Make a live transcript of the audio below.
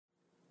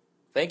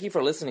Thank you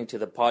for listening to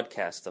the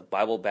podcast of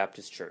Bible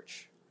Baptist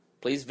Church.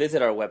 Please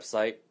visit our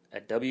website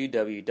at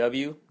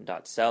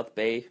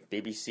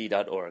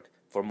www.southbaybbc.org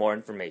for more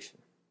information.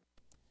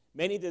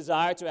 Many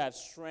desire to have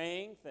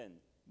strength and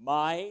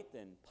might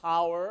and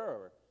power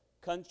or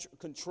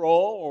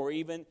control or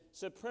even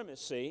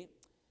supremacy,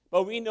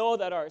 but we know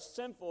that our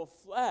sinful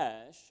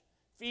flesh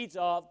feeds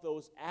off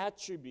those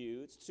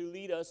attributes to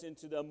lead us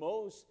into the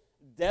most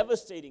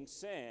devastating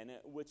sin,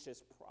 which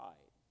is pride.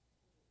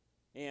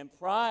 And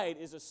pride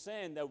is a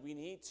sin that we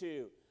need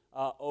to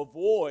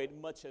avoid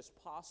much as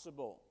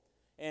possible.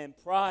 And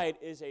pride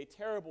is a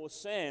terrible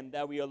sin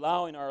that we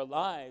allow in our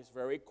lives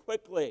very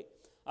quickly.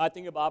 I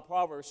think about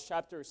Proverbs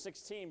chapter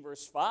 16,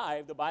 verse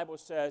 5. The Bible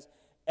says,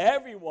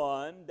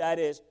 everyone that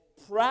is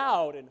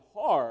proud in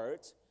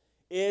heart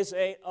is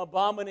an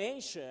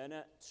abomination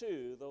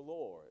to the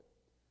Lord.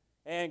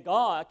 And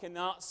God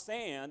cannot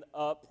stand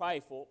a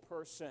prideful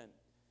person,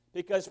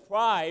 because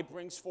pride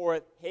brings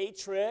forth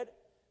hatred,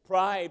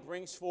 pride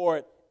brings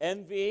forth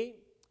envy,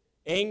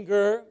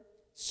 anger,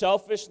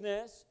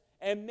 selfishness,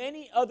 and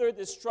many other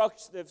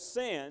destructive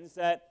sins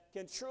that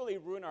can truly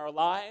ruin our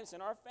lives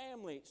and our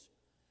families.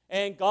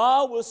 And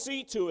God will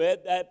see to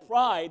it that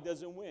pride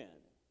doesn't win.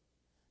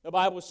 The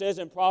Bible says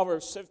in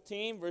Proverbs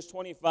 15, verse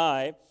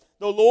 25,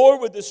 the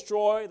Lord will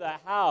destroy the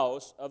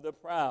house of the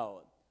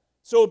proud.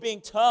 So being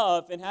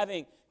tough and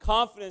having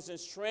confidence and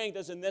strength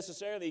doesn't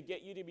necessarily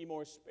get you to be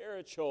more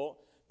spiritual,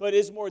 but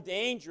is more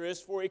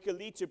dangerous, for it could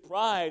lead to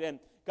pride. And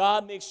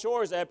God makes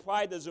sure that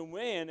pride doesn't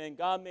win, and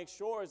God makes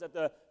sure that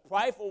the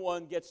prideful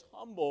one gets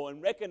humble and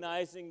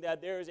recognizing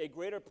that there is a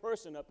greater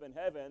person up in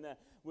heaven,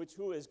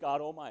 who is God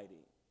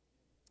Almighty.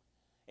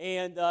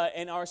 And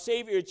our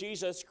Savior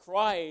Jesus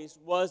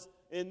Christ was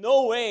in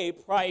no way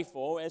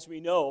prideful, as we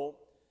know,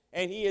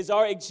 and He is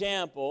our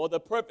example. The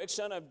perfect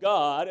Son of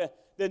God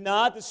did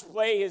not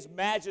display His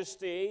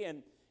majesty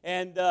and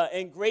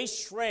great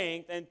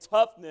strength and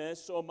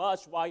toughness so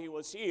much while He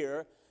was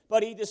here,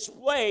 but He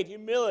displayed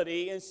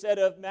humility instead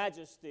of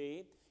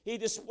majesty. He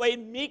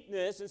displayed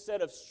meekness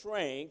instead of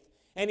strength,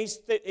 and He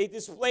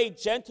displayed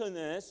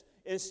gentleness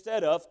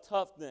instead of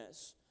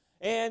toughness.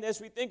 And as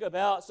we think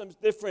about some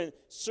different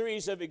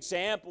series of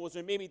examples,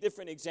 or maybe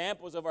different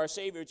examples of our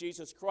Savior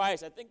Jesus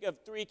Christ, I think of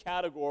three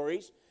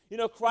categories. You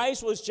know,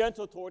 Christ was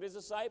gentle toward His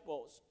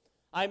disciples.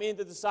 I mean,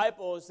 the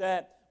disciples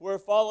that were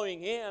following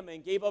Him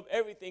and gave up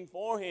everything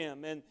for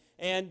Him.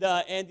 And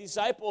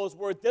disciples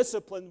were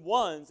disciplined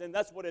ones, and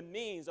that's what it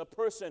means, a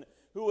person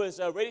who is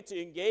ready to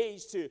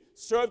engage to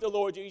serve the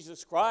Lord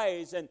Jesus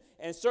Christ and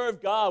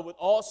serve God with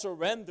all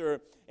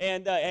surrender.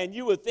 And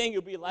you would think it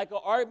would be like an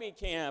army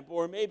camp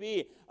or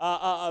maybe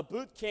a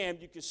boot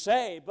camp, you could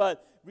say.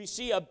 But we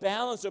see a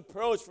balanced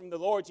approach from the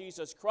Lord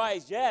Jesus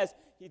Christ. Yes,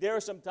 there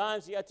are some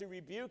times He had to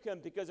rebuke them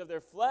because of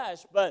their flesh,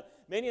 but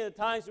many of the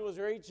times He was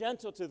very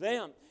gentle to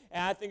them.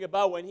 And I think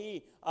about when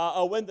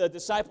the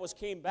disciples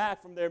came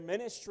back from their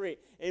ministry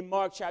in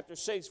Mark chapter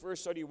 6,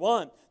 verse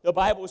 31, the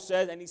Bible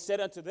says, and He said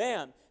unto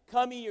them,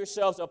 come ye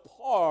yourselves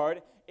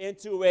apart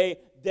into a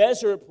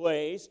desert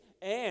place,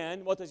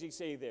 and what does He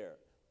say there?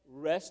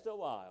 Rest a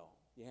while.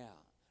 Yeah,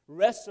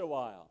 rest a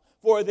while.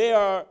 For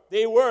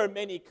they were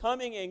many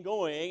coming and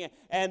going,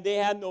 and they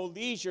had no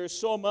leisure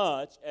so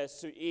much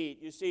as to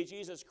eat. You see,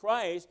 Jesus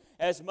Christ,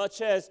 as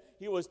much as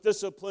He was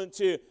disciplined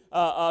to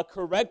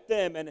correct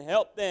them and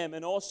help them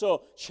and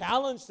also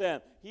challenge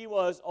them, He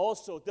was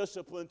also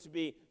disciplined to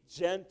be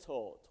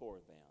gentle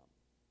toward them.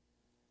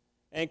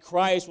 And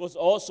Christ was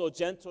also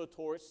gentle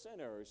towards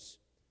sinners.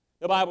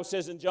 The Bible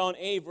says in John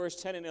 8, verse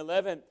 10 and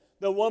 11,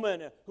 the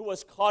woman who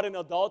was caught in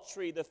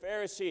adultery, the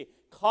Pharisee,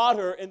 caught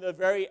her in the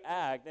very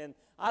act. And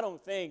I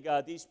don't think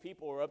these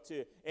people were up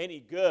to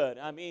any good.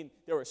 I mean,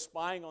 they were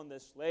spying on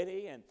this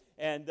lady and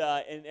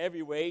in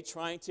every way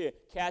trying to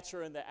catch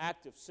her in the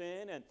act of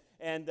sin.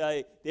 And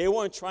they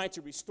weren't trying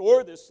to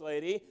restore this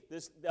lady.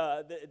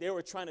 They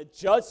were trying to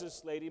judge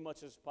this lady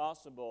much as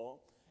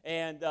possible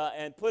and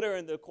put her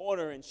in the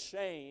corner in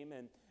shame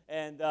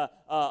and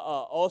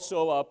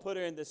also put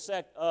her in the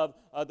sect of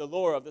the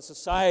lower of the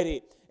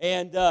society.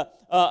 And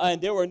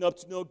they were up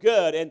to no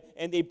good.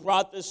 And they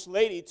brought this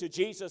lady to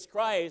Jesus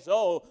Christ.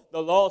 Oh,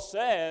 the law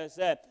says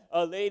that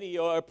a lady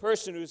or a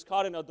person who's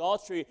caught in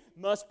adultery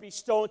must be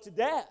stoned to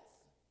death.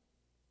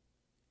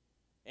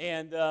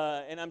 And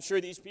I'm sure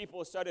these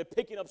people started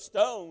picking up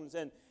stones.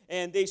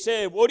 And they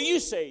said, what do you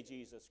say,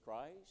 Jesus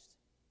Christ?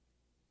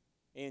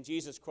 And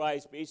Jesus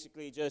Christ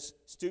basically just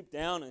stooped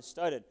down and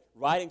started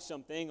writing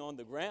something on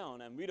the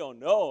ground. And we don't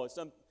know.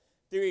 Some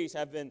theories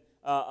have been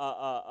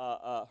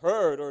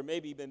heard or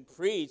maybe been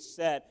preached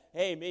that,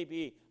 hey,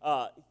 maybe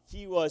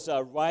He was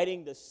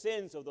writing the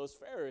sins of those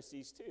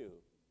Pharisees too.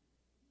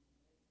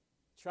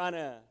 Trying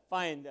to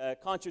find a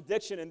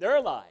contradiction in their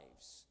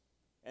lives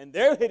and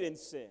their hidden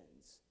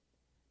sins.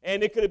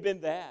 And it could have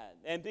been that.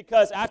 And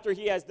because after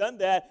He has done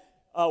that,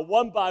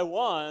 one by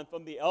one,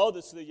 from the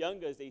eldest to the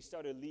youngest, they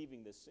started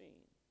leaving the scene.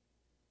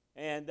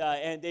 And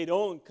they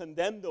don't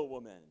condemn the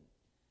woman.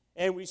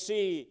 And we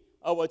see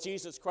what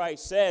Jesus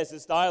Christ says,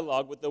 this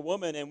dialogue with the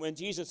woman. And when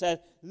Jesus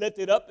had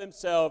lifted up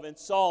himself and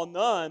saw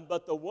none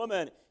but the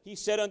woman, he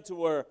said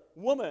unto her,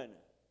 Woman,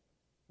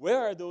 where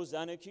are those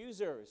thine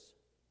accusers?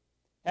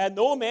 Had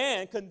no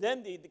man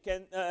condemned thee?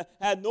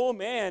 Had no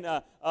man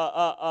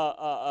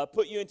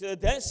put you into the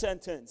death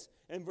sentence?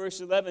 In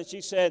verse 11, she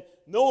said,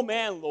 No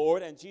man,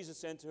 Lord. And Jesus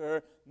said to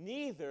her,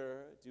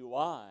 Neither do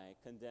I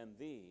condemn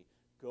thee.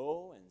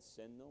 Go and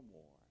sin no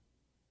more.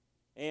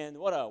 And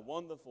what a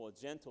wonderful,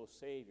 gentle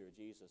Savior,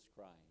 Jesus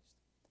Christ.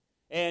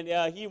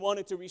 And he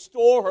wanted to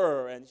restore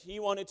her, and he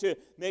wanted to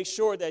make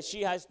sure that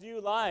she has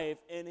new life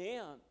in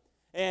him.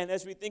 And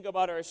as we think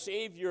about our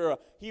Savior,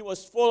 he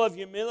was full of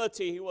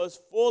humility, he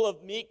was full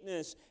of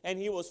meekness, and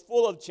he was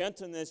full of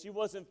gentleness. He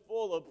wasn't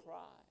full of pride.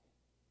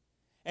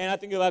 And I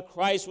think about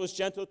Christ was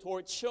gentle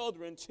toward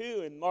children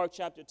too in Mark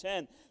chapter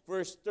 10,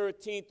 verse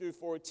 13 through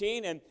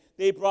 14. And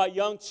they brought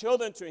young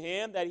children to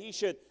him that he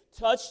should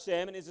touch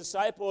them, and his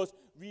disciples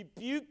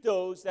rebuked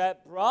those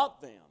that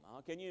brought them.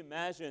 Can you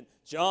imagine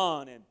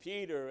John and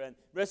Peter and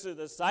the rest of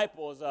the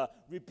disciples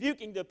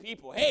rebuking the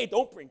people? Hey,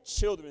 don't bring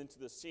children into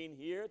the scene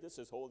here. This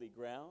is holy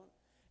ground.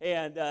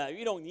 And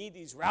you don't need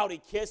these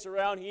rowdy kids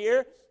around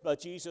here.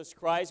 But Jesus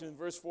Christ, in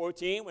verse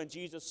 14, when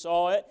Jesus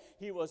saw it,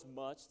 he was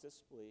much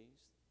displeased.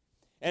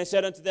 And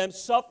said unto them,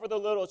 Suffer the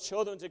little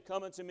children to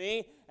come unto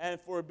me, and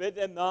forbid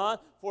them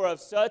not, for of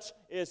such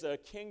is the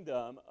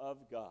kingdom of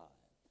God.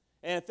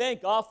 And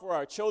thank God for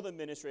our children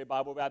ministry at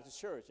Bible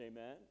Baptist Church,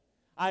 amen.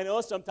 I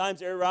know sometimes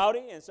they're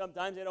rowdy, and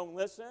sometimes they don't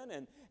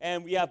listen,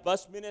 and we have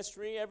bus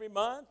ministry every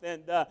month,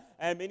 and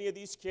many of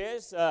these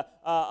kids, they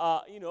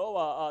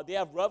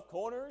have rough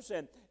corners,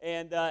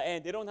 and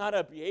they don't know how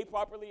to behave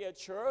properly at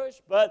church,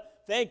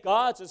 but thank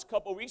God, just a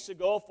couple weeks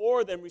ago,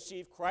 4 of them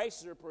received Christ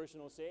as their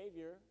personal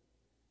Savior.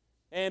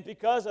 And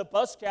because of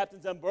bus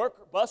captains and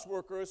bus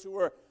workers who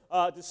were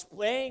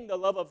displaying the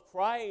love of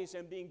Christ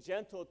and being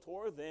gentle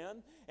toward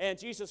them, and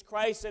Jesus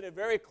Christ said it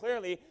very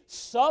clearly,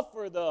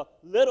 Suffer the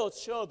little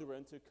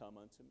children to come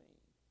unto me.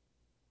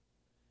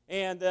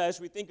 And as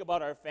we think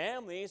about our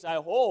families, I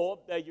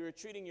hope that you're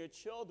treating your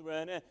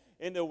children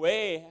in a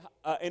way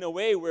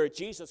where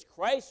Jesus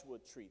Christ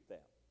would treat them.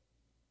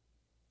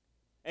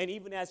 And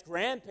even as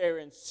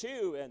grandparents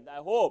too, and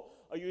I hope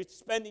you're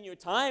spending your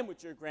time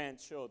with your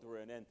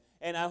grandchildren,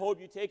 and I hope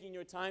you're taking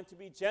your time to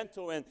be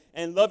gentle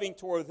and loving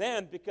toward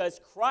them, because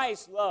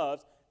Christ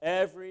loves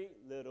every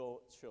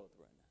little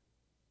children.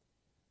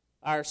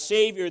 Our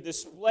Savior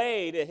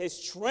displayed his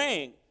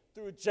strength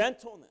through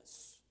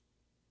gentleness.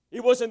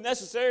 It wasn't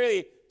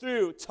necessarily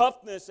through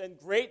toughness and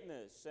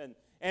greatness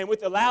and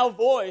with a loud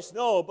voice,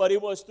 no, but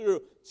it was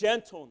through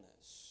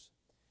gentleness.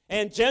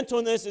 And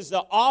gentleness is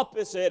the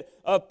opposite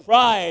of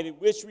pride,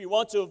 which we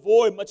want to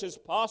avoid much as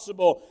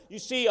possible. You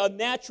see, a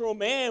natural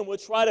man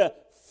would try to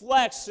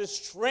flex his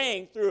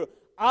strength through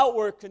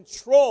outward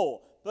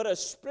control, but a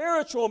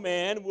spiritual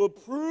man will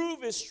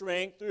prove his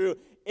strength through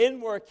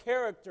inward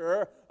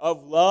character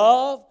of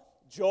love,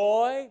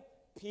 joy,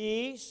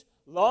 peace,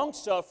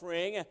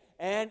 long-suffering,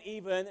 and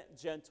even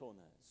gentleness.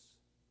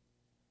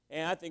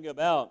 And I think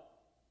about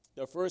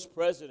the first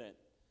president,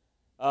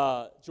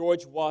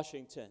 George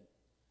Washington.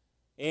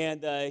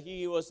 And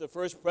he was the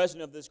first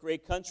president of this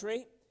great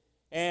country.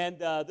 And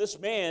this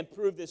man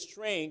proved his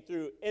strength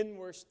through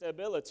inward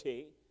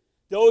stability.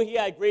 Though he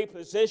had great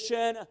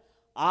position,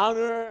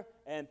 honor,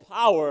 and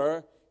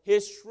power,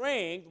 his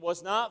strength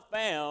was not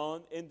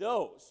found in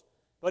those.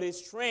 But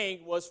his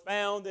strength was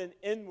found in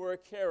inward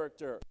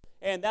character.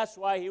 And that's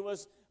why he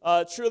was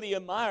truly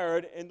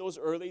admired in those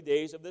early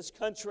days of this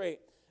country.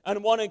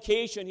 On one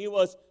occasion, he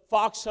was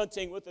fox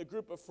hunting with a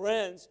group of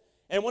friends.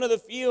 And one of the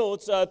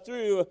fields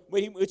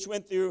which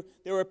went through,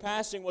 they were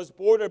passing, was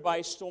bordered by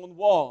a stone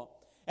wall.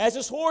 As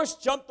his horse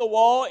jumped the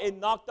wall, it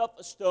knocked up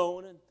a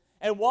stone.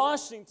 And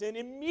Washington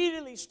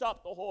immediately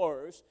stopped the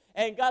horse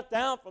and got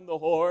down from the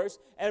horse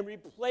and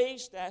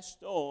replaced that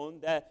stone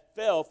that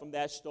fell from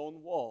that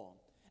stone wall.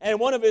 And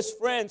one of his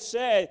friends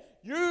said,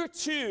 "You're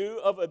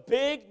too of a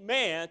big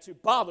man to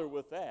bother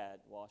with that,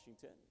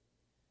 Washington."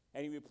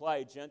 And he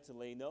replied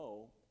gently,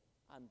 "No,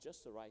 I'm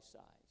just the right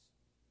size.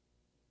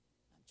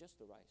 I'm just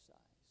the right size."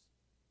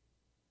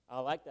 I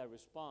like that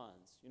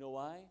response. You know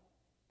why?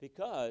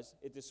 Because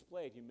it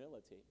displayed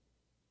humility.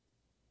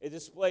 It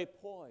displayed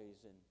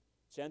poise and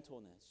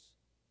gentleness.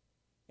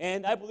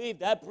 And I believe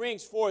that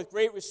brings forth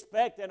great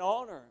respect and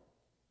honor.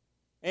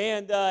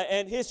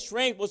 And his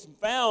strength was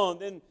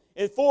found and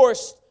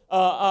enforced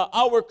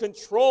our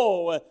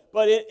control,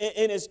 but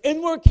in his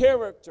inward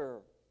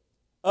character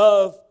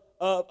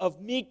of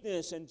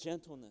meekness and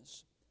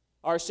gentleness.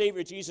 Our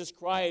Savior Jesus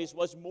Christ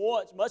was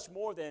much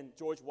more than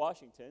George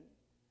Washington.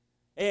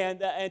 And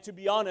to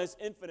be honest,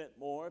 infinite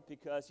more,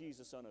 because he's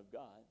the Son of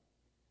God.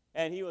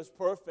 And he was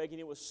perfect and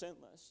he was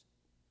sinless.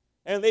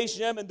 And ladies and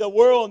gentlemen, the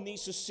world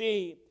needs to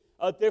see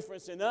a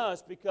difference in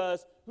us,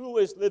 because who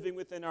is living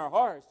within our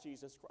hearts?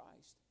 Jesus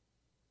Christ.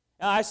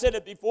 And I said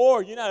it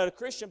before, you're not a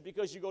Christian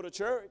because you go to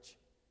church.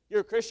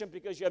 You're a Christian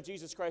because you have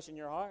Jesus Christ in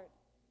your heart.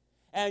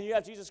 And you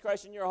have Jesus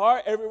Christ in your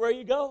heart everywhere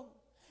you go.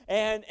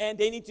 and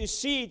they need to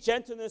see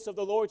gentleness of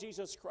the Lord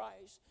Jesus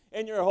Christ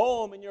in your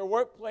home, in your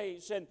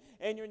workplace,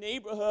 and your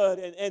neighborhood.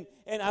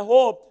 And I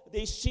hope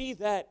they see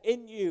that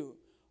in you.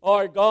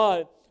 Our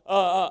God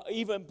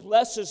even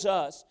blesses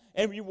us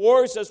and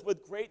rewards us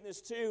with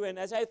greatness too. And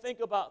as I think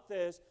about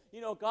this,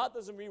 God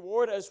doesn't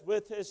reward us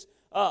with His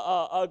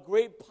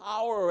great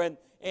power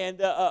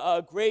and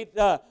a great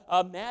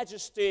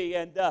majesty.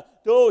 And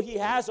though He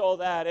has all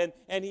that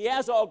and He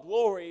has all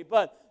glory,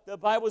 but the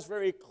Bible is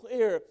very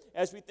clear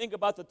as we think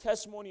about the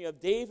testimony of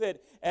David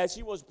as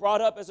he was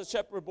brought up as a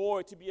shepherd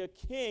boy to be a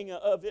king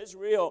of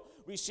Israel.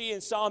 We see in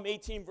Psalm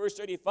 18, verse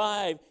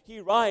 35, he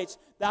writes,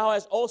 "Thou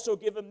hast also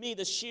given me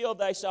the shield of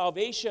thy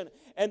salvation,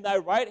 and thy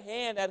right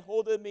hand hath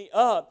holdeth me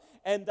up,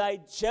 and thy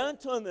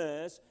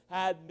gentleness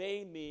hath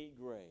made me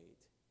great."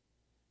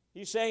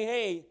 He's saying,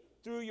 hey,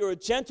 through your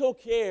gentle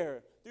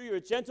care, through your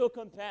gentle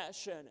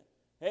compassion,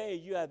 hey,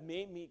 you have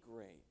made me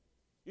great.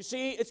 You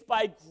see, it's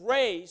by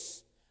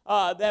grace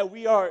that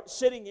we are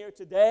sitting here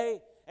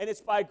today, and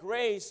it's by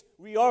grace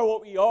we are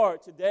what we are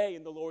today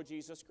in the Lord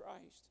Jesus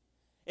Christ.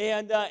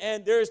 And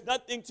there's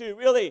nothing to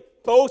really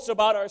boast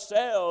about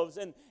ourselves,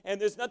 and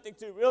there's nothing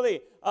to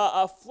really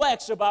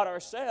flex about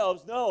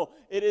ourselves. No,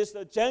 it is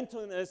the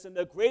gentleness and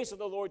the grace of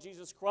the Lord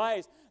Jesus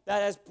Christ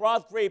that has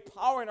brought great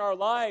power in our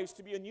lives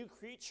to be a new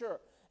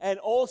creature and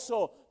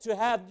also to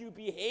have new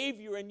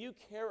behavior and new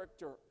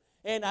character.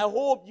 And I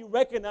hope you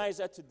recognize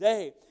that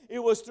today. It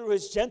was through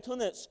His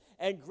gentleness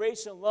and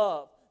grace and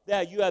love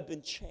that you have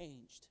been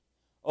changed.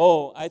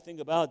 Oh, I think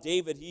about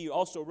David. He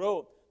also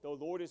wrote, "The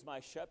Lord is my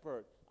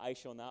shepherd, I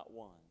shall not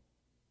want."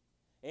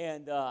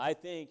 And I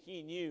think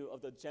he knew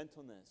of the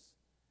gentleness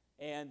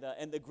and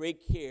the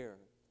great care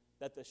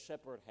that the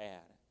shepherd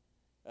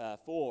had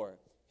for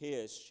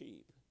his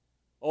sheep.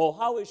 Oh,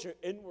 how is your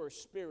inward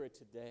spirit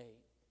today?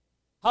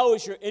 How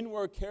is your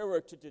inward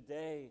character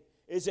today?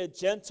 Is it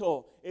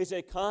gentle? Is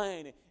it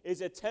kind? Is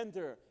it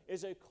tender?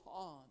 Is it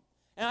calm?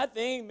 And I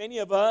think many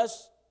of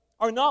us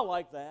are not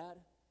like that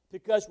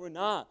because we're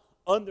not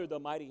under the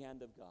mighty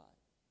hand of God.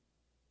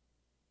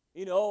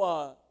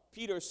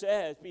 Peter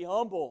says, be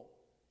humble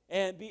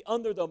and be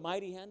under the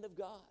mighty hand of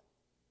God.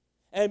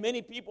 And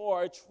many people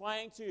are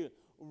trying to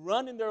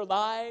run in their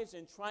lives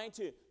and trying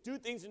to do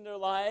things in their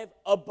life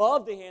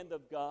above the hand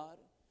of God.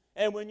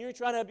 And when you're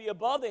trying to be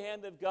above the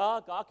hand of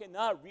God, God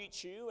cannot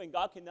reach you, and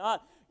God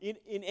cannot in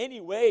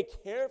any way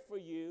care for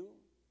you.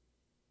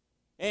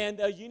 And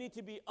you need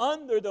to be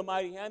under the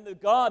mighty hand of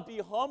God. Be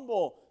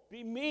humble,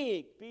 be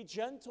meek, be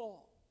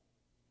gentle,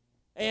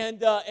 and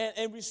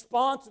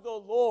respond to the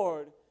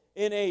Lord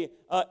in a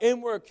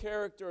inward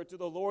character to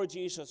the Lord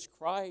Jesus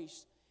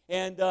Christ.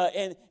 And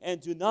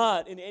do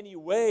not in any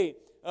way,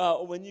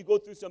 when you go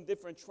through some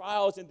different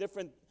trials and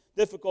different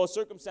difficult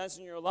circumstances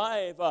in your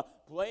life,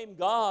 blame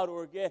God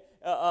or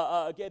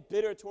get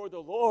bitter toward the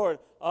Lord.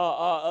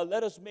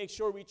 Let us make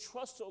sure we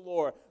trust the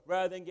Lord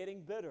rather than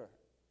getting bitter.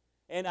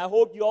 And I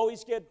hope you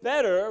always get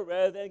better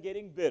rather than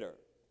getting bitter.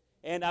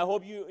 And I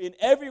hope you in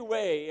every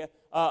way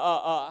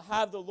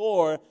have the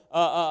Lord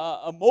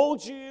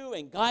mold you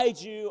and guide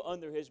you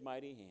under His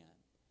mighty hand.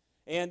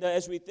 And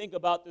as we think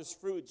about this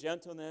fruit,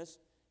 gentleness,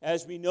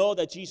 as we know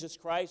that Jesus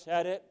Christ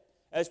had it,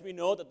 as we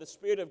know that the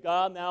Spirit of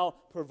God now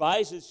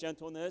provides His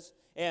gentleness,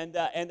 and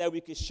that we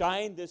can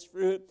shine this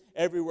fruit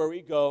everywhere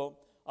we go,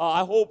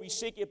 I hope we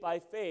seek it by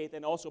faith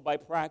and also by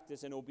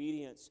practice and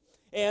obedience.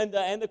 And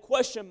the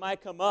question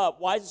might come up,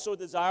 why is it so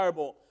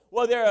desirable?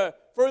 Well, there are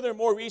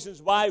furthermore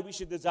reasons why we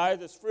should desire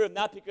this fruit,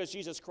 not because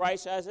Jesus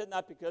Christ has it,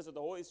 not because of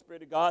the Holy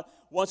Spirit of God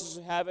wants us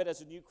to have it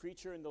as a new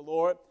creature in the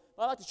Lord.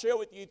 I'd like to share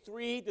with you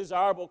 3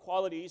 desirable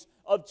qualities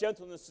of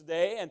gentleness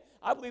today, and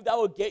I believe that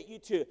will get you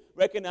to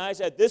recognize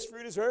that this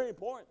fruit is very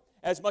important.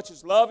 As much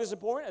as love is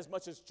important, as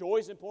much as joy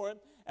is important,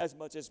 as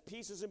much as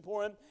peace is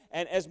important,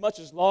 and as much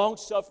as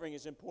long-suffering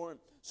is important.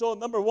 So,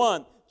 number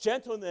 1,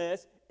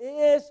 gentleness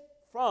is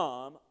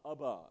from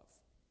above.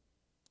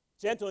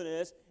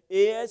 Gentleness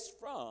is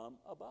from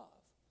above.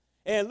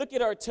 And look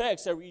at our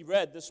text that we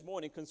read this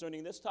morning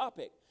concerning this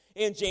topic.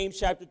 In James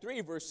chapter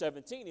 3, verse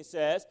 17, it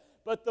says,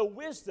 "But the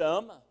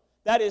wisdom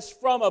that is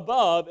from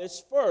above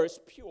is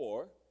first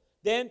pure,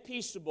 then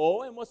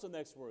peaceable," and what's the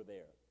next word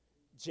there?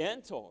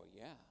 Gentle,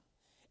 yeah.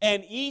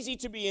 "And easy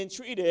to be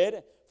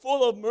entreated,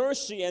 full of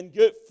mercy and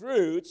good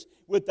fruits,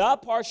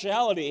 without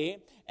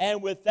partiality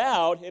and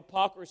without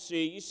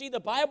hypocrisy." You see,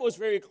 the Bible is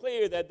very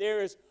clear that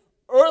there is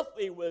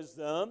earthly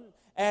wisdom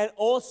and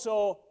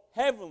also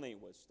heavenly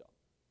wisdom.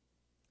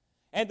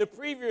 And the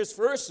previous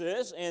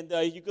verses, and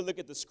you can look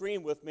at the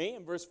screen with me,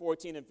 in verse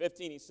 14 and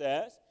 15, he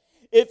says,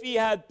 "If ye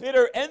have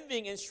bitter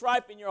envying and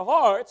strife in your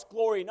hearts,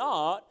 glory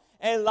not,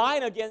 and lie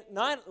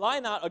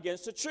not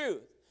against the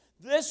truth.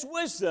 This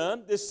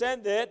wisdom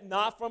descended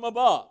not from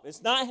above."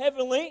 It's not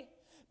heavenly,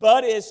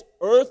 but is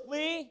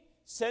earthly,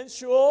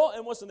 sensual,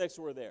 and what's the next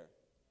word there?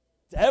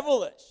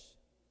 Devilish.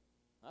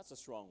 That's a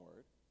strong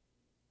word.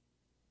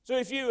 So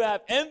if you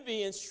have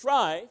envy and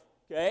strife,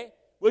 okay,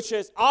 which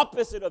is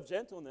opposite of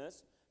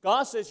gentleness,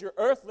 God says you're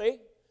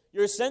earthly,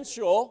 you're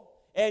sensual,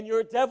 and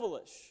you're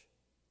devilish.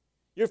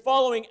 You're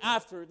following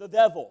after the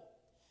devil.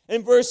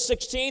 In verse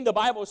 16, the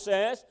Bible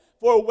says,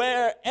 "For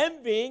where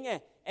envying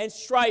and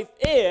strife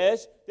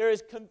is, there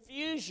is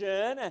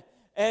confusion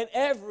and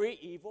every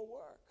evil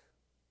work."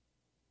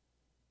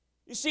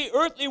 You see,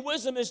 earthly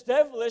wisdom is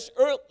devilish,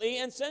 earthly,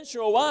 and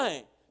sensual.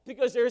 Why?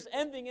 Because there's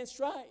envying and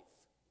strife.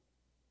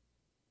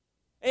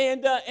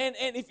 And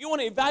if you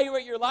want to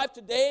evaluate your life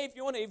today, if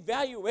you want to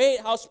evaluate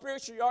how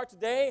spiritual you are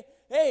today,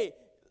 hey,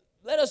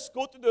 let us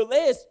go through the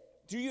list.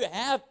 Do you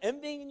have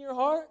envying in your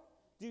heart?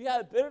 Do you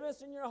have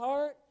bitterness in your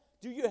heart?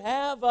 Do you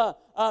have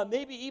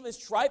maybe even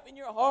strife in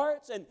your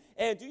hearts?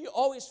 And do you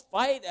always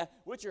fight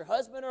with your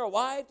husband or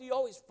wife? Do you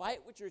always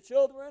fight with your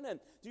children? And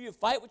do you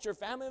fight with your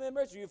family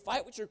members? Do you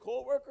fight with your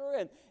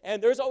coworker?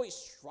 And there's always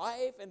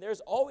strife, and there's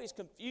always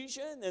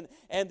confusion,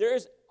 and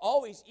there's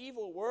always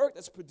evil work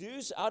that's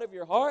produced out of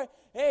your heart.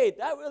 Hey,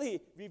 that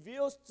really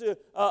reveals to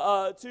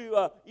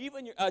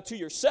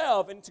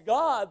yourself and to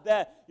God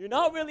that you're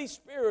not really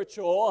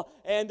spiritual,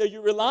 and that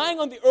you're relying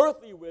on the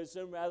earthly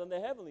wisdom rather than the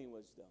heavenly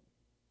wisdom.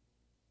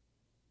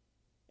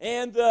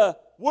 And the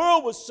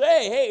world will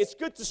say, hey, it's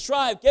good to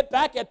strive, get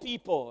back at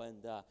people,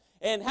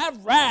 and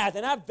have wrath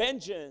and have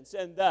vengeance,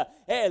 and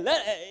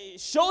hey,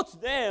 show to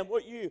them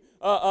what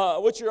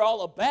you're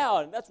all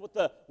about. And that's what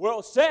the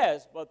world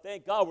says. But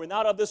thank God we're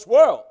not of this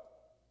world.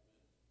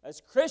 As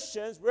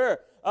Christians,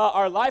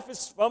 our life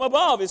is from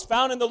above, is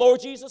found in the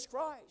Lord Jesus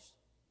Christ.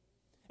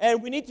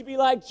 And we need to be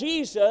like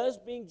Jesus,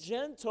 being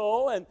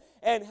gentle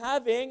and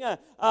having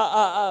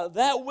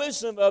that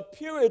wisdom of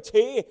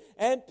purity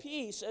and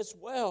peace as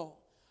well.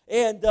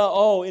 And,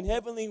 in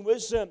heavenly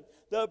wisdom,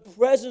 the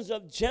presence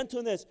of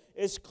gentleness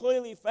is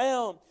clearly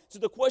found. So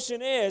the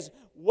question is,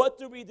 what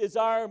do we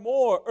desire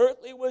more,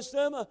 earthly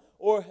wisdom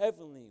or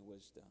heavenly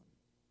wisdom?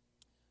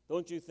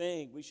 Don't you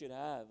think we should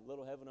have a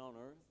little heaven on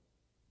earth?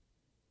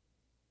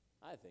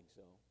 I think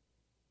so.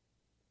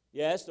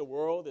 Yes, the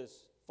world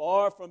is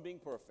far from being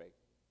perfect,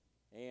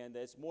 and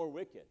it's more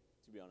wicked,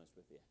 to be honest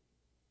with you.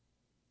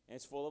 And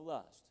it's full of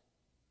lust.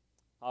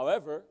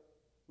 However,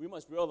 we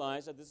must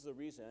realize that this is the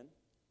reason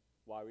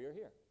why we are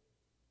here.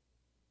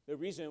 The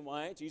reason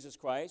why Jesus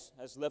Christ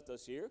has left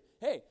us here.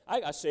 Hey, I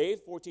got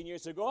saved 14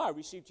 years ago. I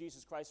received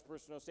Jesus Christ as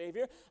personal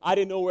Savior. I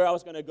didn't know where I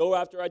was going to go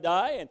after I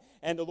die,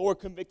 and the Lord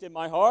convicted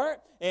my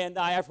heart. And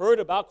I have heard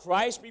about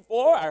Christ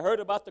before. I heard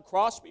about the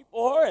cross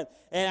before,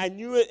 and I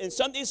knew it in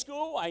Sunday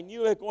school. I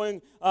knew it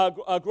growing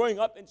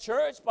up in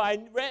church, but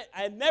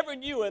I never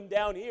knew Him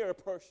down here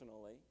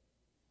personally.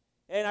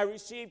 And I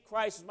received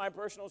Christ as my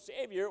personal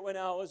Savior when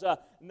I was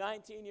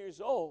 19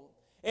 years old.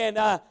 And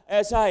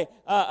as I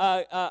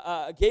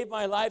gave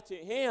my life to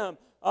Him,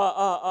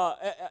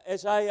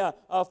 as I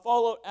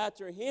followed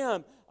after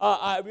Him,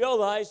 I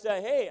realized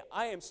that, hey,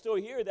 I am still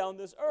here down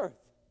this earth.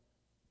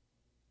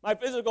 My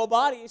physical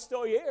body is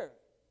still here.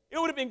 It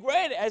would have been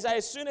great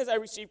as soon as I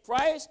received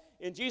Christ,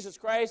 in Jesus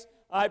Christ,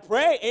 I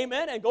pray,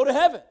 amen, and go to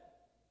heaven.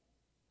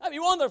 That'd be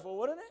wonderful,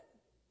 wouldn't it?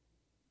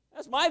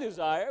 That's my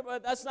desire,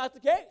 but that's not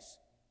the case.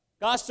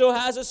 God still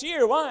has us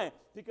here. Why?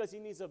 Because He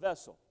needs a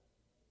vessel.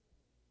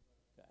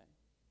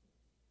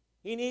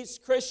 He needs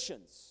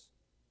Christians.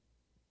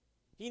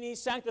 He needs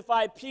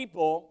sanctified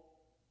people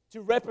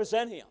to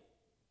represent Him.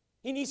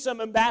 He needs some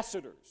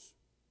ambassadors.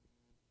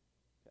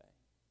 Okay.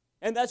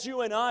 And that's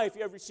you and I if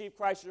you have received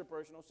Christ as your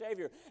personal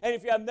Savior. And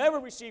if you have never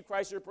received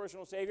Christ as your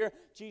personal Savior,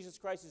 Jesus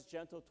Christ is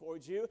gentle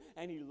towards you,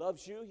 and He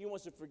loves you. He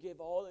wants to forgive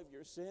all of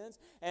your sins,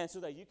 and so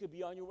that you could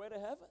be on your way to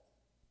heaven.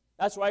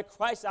 That's why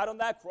Christ died on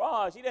that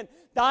cross. He didn't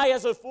die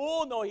as a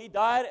fool. No, He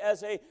died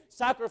as a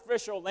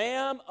sacrificial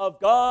lamb of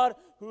God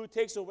who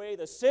takes away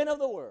the sin of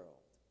the world.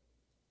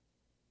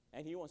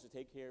 And He wants to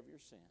take care of your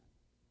sin.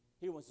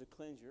 He wants to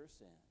cleanse your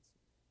sins.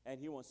 And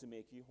He wants to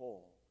make you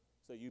whole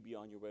so you be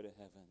on your way to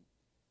heaven.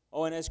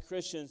 Oh, and as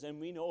Christians, and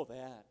we know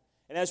that.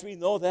 And as we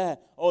know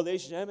that,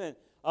 ladies and gentlemen,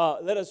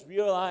 let us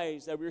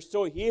realize that we're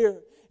still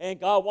here, and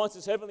God wants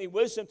His heavenly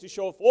wisdom to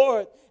show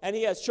forth, and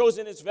He has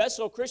chosen His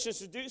vessel, Christians,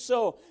 to do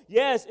so.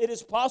 Yes, it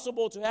is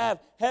possible to have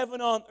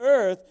heaven on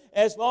earth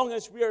as long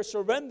as we are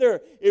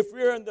surrendered. If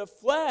we are in the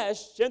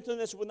flesh,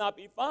 gentleness will not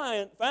be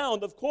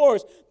found, of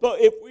course.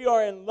 But if we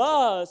are in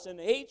lust and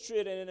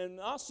hatred and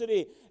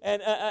animosity,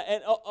 and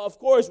of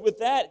course, with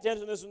that,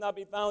 gentleness will not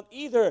be found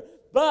either.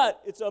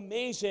 But it's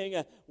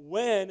amazing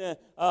when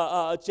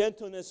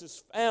gentleness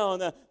is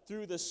found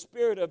through the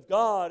Spirit of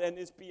God, and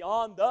it's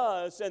beyond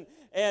us,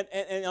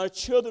 and our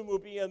children will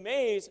be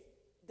amazed.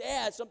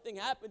 Dad, something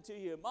happened to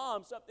you.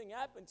 Mom, something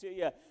happened to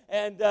you.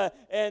 And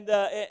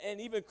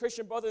even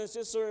Christian brothers and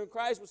sisters in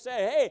Christ will say,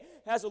 hey,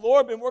 has the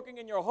Lord been working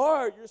in your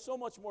heart? You're so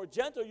much more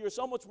gentle. You're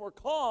so much more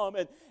calm.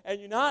 And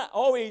you're not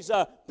always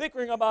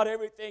bickering about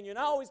everything. You're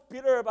not always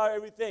bitter about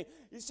everything.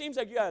 It seems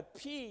like you have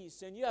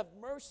peace, and you have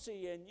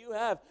mercy, and you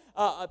have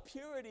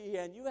purity,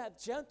 and you have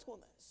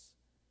gentleness.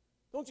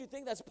 Don't you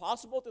think that's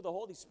possible through the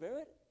Holy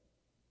Spirit?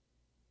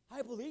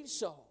 I believe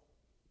so.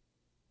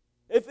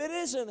 If it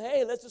isn't,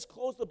 hey, let's just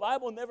close the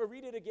Bible and never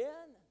read it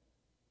again.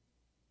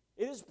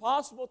 It is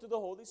possible through the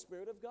Holy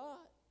Spirit of God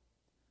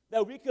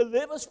that we could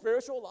live a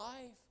spiritual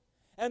life,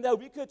 and that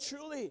we could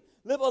truly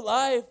live a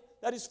life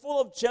that is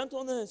full of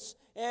gentleness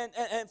and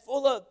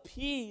full of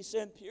peace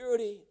and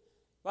purity.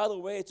 By the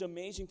way, it's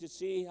amazing to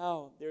see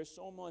how there's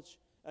so much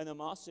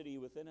animosity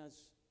within us.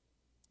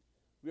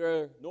 We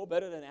are no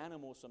better than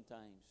animals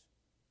sometimes.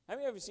 Have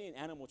you ever seen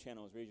animal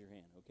channels? Raise your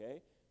hand,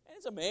 okay? And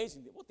it's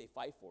amazing what they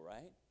fight for,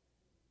 right?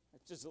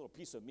 It's just a little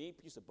piece of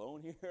meat, piece of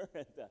bone here.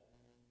 And,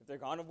 if they're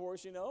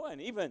carnivores,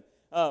 and even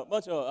a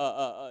bunch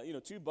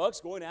of, two bucks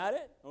going at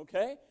it,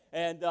 okay?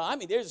 And,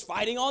 they're just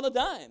fighting all the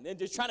time. They're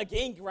just trying to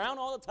gain ground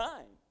all the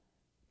time.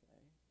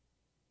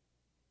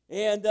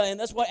 Okay? And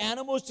that's what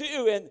animals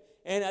do.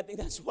 And I think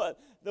that's what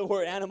the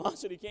word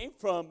animosity came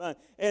from. And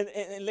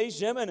ladies and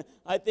gentlemen,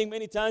 I think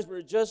many times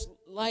we're just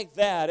like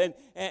that. And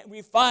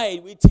we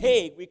fight, we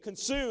take, we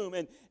consume,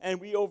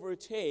 and we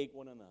overtake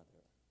one another.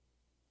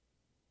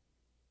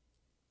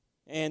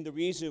 And the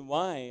reason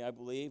why I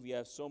believe we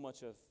have so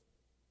much of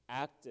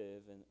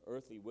active and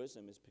earthly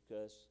wisdom is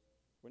because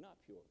we're not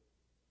pure.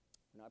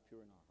 We're not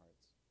pure in our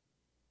hearts.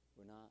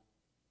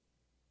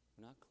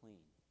 We're not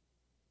clean.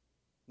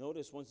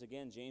 Notice once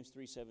again James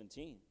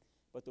 3:17.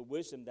 But the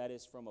wisdom that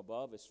is from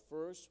above is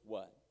first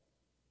what?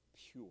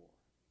 Pure.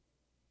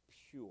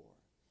 Pure.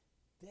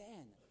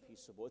 Then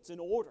peaceable. It's in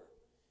order.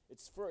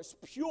 It's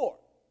first pure.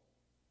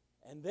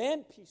 And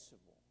then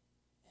peaceable.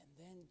 And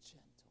then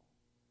gentle.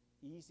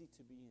 Easy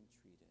to be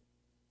entreated.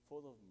 Full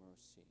of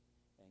mercy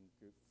and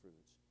good fruits.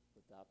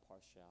 Without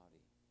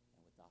partiality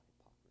and without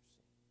hypocrisy.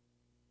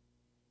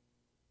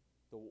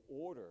 The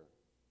order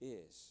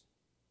is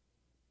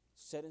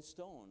set in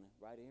stone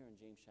right here in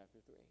James chapter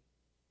 3.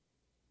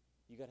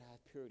 You got to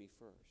have purity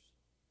first.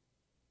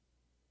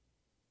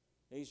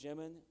 Ladies and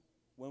gentlemen,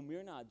 when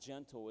we're not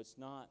gentle, it's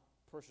not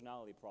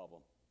personality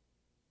problem.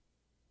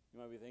 You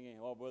might be thinking,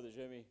 oh, Brother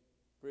Jimmy,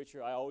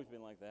 preacher, I always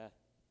been like that.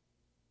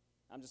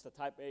 I'm just a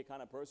type A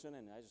kind of person,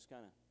 and I just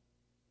kind of,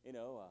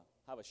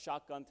 have a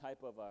shotgun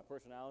type of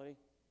personality.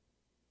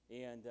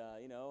 And,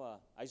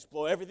 I just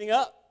blow everything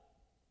up.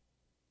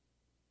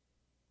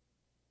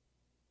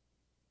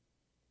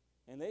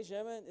 And ladies and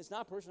gentlemen, it's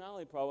not a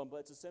personality problem,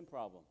 but it's a sin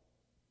problem.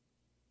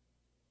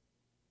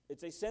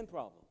 It's a sin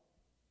problem.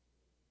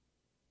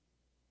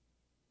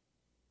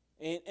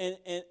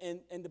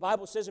 And the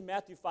Bible says in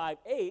Matthew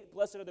 5:8,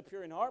 blessed are the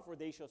pure in heart, for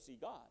they shall see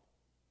God.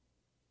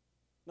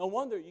 No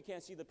wonder you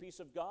can't see the peace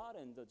of God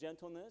and the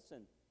gentleness.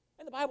 And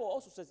the Bible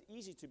also says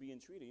easy to be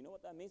entreated. You know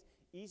what that means?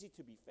 Easy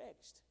to be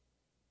fixed.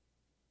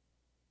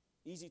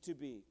 Easy to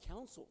be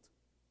counseled.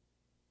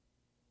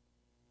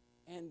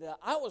 And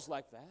I was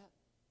like that.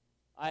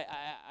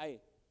 I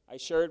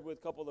shared with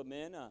a couple of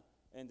men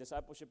in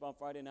discipleship on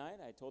Friday night.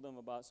 I told them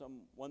about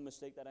one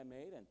mistake that I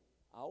made, and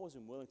I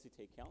wasn't willing to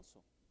take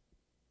counsel.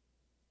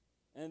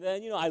 And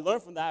then, I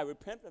learned from that. I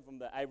repented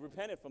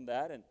from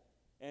that,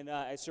 and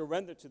I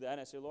surrendered to that.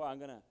 And I said, Lord, I'm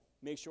going to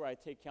make sure I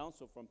take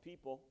counsel from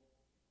people,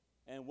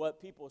 and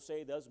what people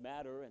say does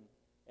matter,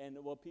 and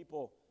what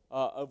people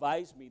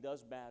advise me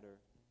does matter,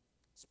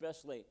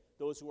 especially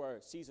those who are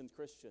seasoned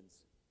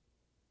Christians.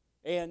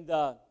 And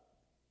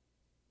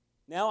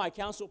now I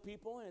counsel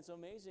people, and it's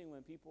amazing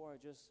when people are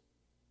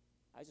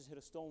I just hit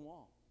a stone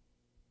wall.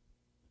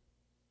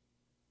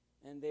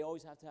 And they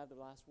always have to have the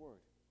last word.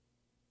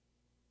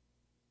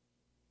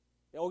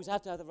 They always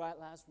have to have the right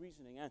last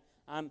reasoning. And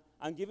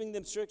I'm giving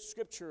them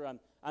scripture.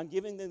 I'm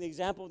giving them the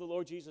example of the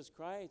Lord Jesus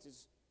Christ.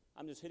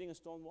 I'm just hitting a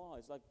stone wall.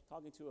 It's like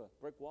talking to a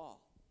brick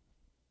wall.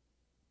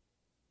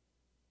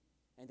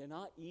 And they're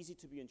not easy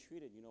to be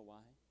entreated. You know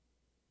why?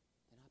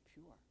 They're not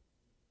pure.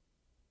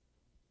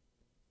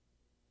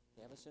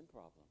 They have a sin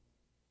problem.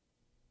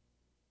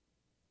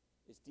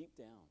 It's deep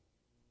down.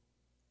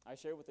 I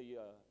share with the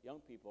young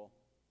people,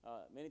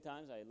 many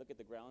times I look at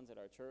the grounds at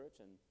our church,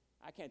 and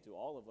I can't do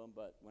all of them,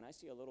 but when I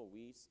see a little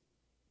weeds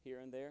here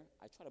and there,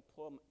 I try to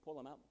pull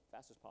them out as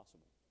fast as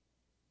possible.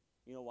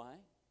 You know why?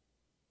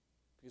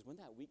 Because when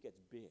that weed gets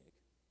big,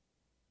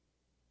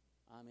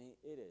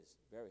 it is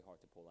very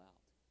hard to pull out.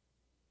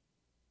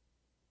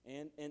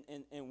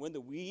 And when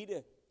the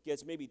weed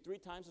gets maybe 3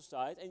 times the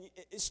size, and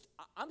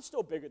I'm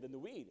still bigger than the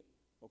weed,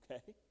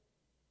 okay?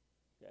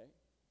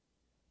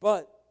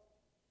 But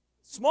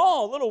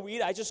small little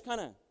weed, I just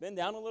kind of bend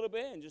down a little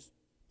bit and just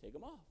take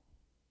them off.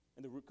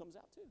 And the root comes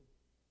out too.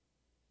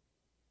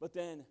 But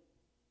then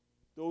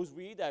those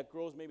weed that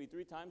grows maybe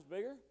 3 times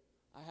bigger,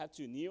 I have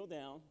to kneel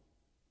down.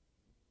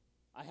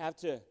 I have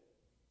to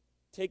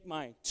take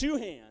my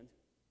 2-hand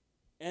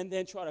and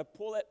then try to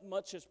pull as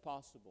much as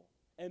possible.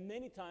 And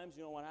many times,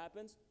 you know what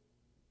happens?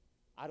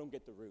 I don't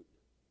get the root.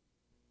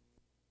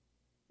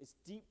 It's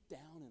deep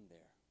down in there.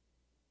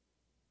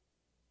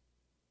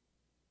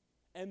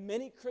 And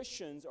many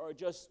Christians are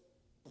just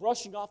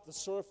brushing off the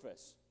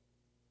surface.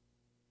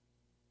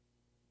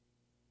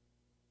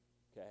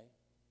 Okay?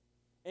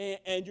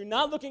 And you're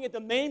not looking at the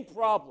main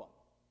problem.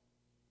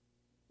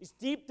 It's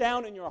deep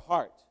down in your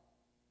heart.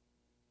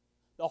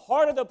 The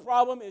heart of the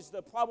problem is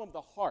the problem of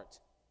the heart.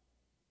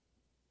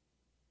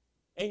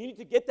 And you need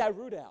to get that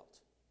root out.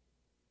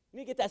 You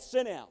need to get that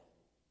sin out.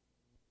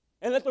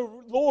 And let the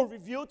Lord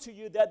reveal to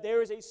you that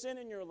there is a sin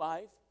in your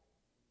life.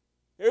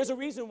 There's a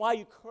reason why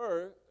you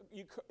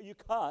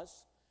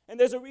cuss, and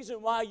there's a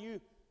reason why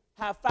you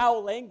have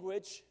foul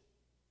language.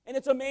 And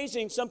it's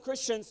amazing, some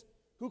Christians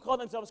who call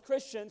themselves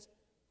Christians,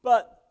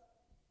 but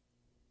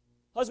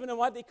husband and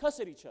wife, they cuss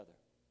at each other.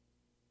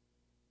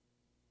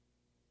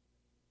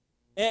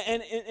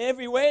 And in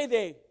every way,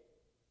 they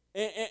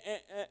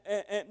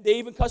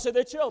even cuss at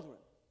their children.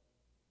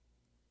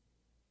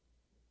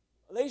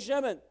 Ladies and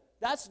gentlemen,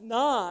 that's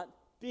not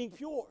being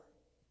pure.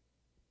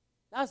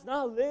 That's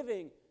not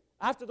living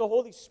after the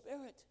Holy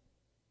Spirit.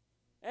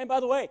 And by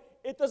the way,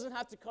 it doesn't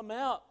have to come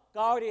out.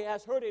 God already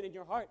has heard it in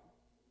your heart.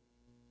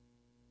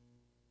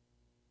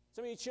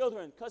 Some of you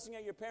children cussing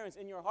at your parents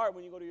in your heart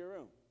when you go to your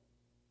room.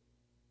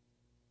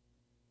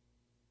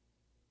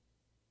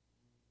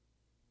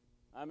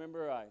 I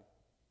remember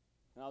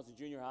when I was in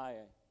junior high,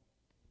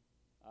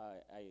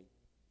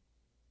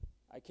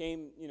 I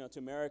came, to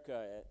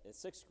America at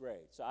 6th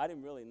grade, so I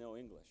didn't really know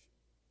English.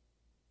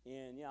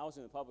 And, I was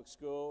in the public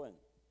school,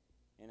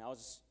 and I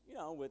was,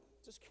 with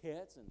just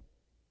kids, and,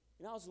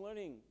 I was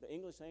learning the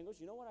English language.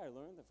 You know what I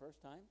learned the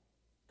first time?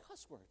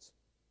 Cuss words.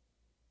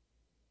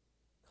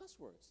 Cuss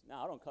words.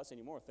 Now, I don't cuss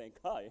anymore,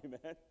 thank God,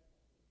 amen.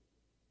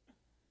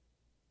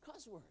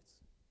 Cuss words.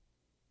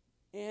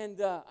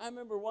 And I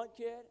remember one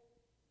kid,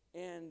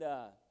 and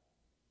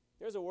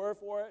there's a word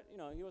for it.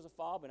 He was a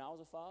fob, and I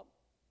was a fob.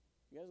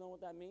 You guys know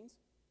what that means?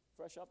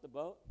 Fresh off the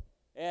boat.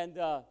 And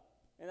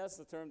that's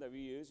the term that we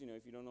use,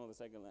 if you don't know the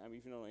second language,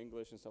 if you don't know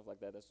English and stuff like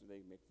that, that's what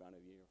they make fun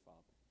of you, you're a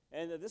fob.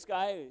 And this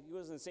guy, he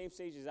was in the same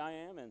stage as I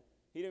am, and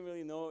he didn't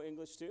really know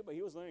English too, but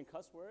he was learning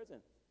cuss words,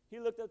 and he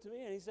looked up to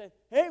me, and he said,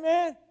 "Hey,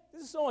 man,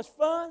 this is so much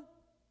fun."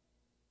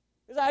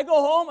 He said, "I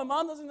go home, my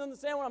mom doesn't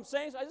understand what I'm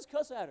saying, so I just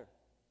cuss at her."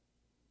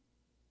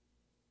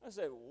 I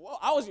said, "Whoa."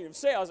 I wasn't even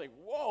saying, I was like,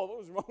 "Whoa, what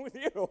was wrong with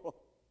you?"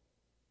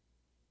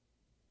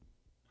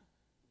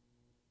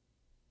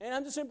 And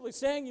I'm just simply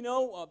saying,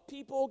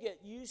 people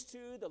get used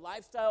to the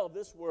lifestyle of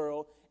this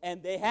world,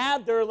 and they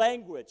have their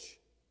language.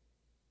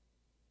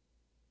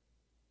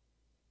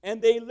 And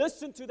they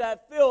listen to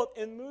that filth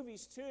in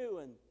movies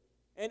too,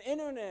 and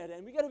internet,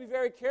 and we got to be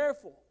very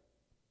careful.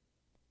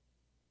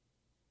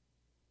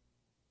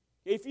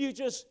 If you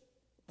just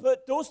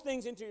put those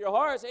things into your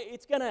hearts,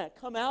 it's going to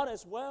come out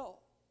as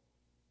well.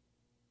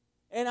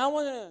 And I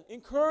want to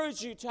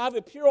encourage you to have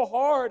a pure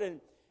heart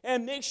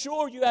and make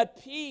sure you have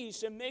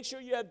peace, and make sure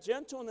you have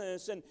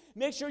gentleness, and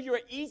make sure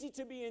you're easy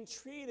to be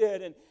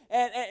entreated,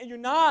 and you're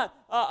not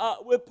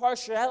with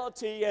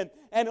partiality,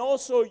 and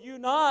also you're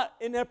not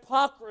in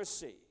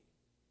hypocrisy.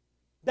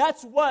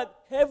 That's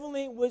what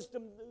heavenly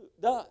wisdom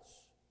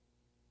does.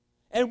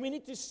 And we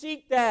need to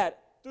seek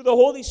that through the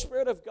Holy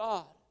Spirit of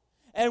God.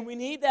 And we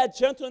need that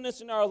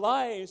gentleness in our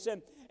lives.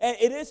 And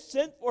it is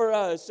sin for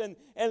us. And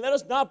let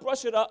us not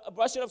brush it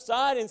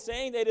aside and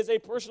saying that it is a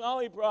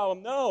personality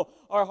problem. No,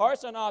 our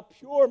hearts are not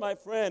pure, my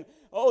friend.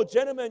 Oh,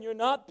 gentlemen, you're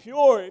not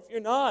pure if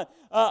you're not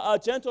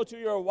gentle to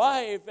your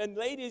wife. And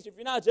ladies, if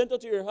you're not gentle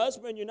to your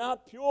husband, you're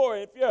not pure.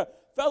 If you're a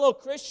fellow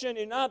Christian,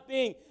 you're not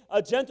being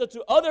gentle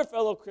to other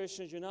fellow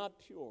Christians, you're not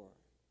pure.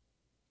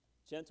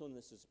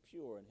 Gentleness is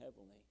pure and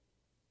heavenly.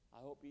 I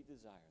hope you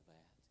desire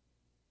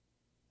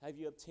that. Have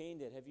you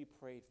obtained it? Have you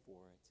prayed for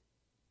it?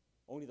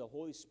 Only the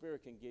Holy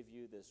Spirit can give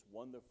you this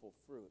wonderful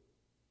fruit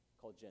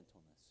called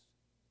gentleness.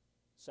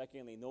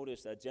 Secondly,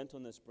 notice that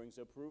gentleness brings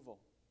approval.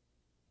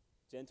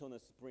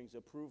 Gentleness brings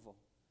approval.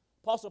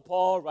 Apostle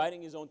Paul,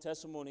 writing his own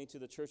testimony to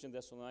the church in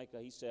Thessalonica,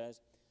 he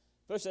says,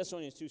 1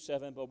 Thessalonians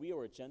 2:7, "But we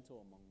are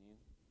gentle among you,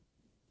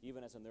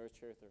 even as a nurse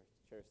cherishes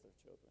their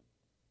children."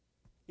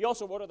 He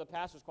also wrote of the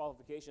pastor's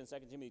qualification in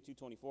 2 Timothy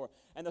 2:24,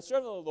 "And the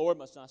servant of the Lord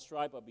must not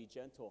strive, but be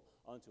gentle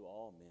unto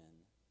all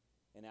men,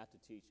 and apt to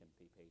teach and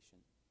be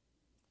patient."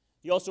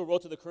 He also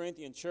wrote to the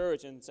Corinthian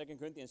church in 2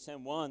 Corinthians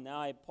 10:1, "Now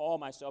I, Paul,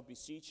 myself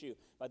beseech you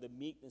by the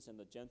meekness and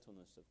the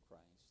gentleness of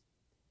Christ."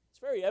 It's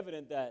very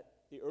evident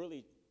that the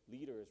early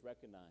leaders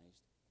recognized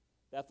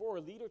that for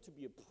a leader to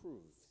be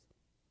approved,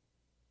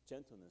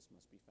 gentleness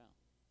must be found.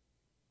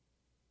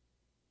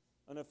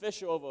 An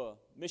official of a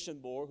mission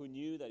board who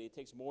knew that it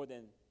takes more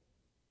than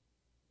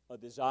a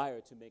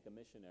desire to make a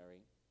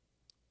missionary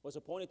was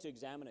appointed to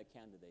examine a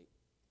candidate.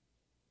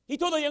 He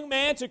told a young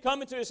man to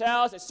come into his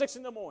house at 6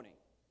 in the morning.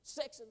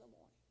 6 in the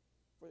morning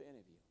for the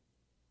interview.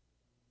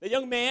 The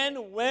young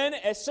man went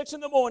at 6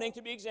 in the morning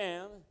to be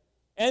examined,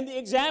 and the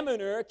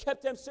examiner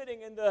kept him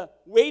sitting in the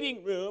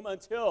waiting room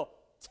until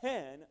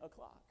 10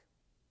 o'clock.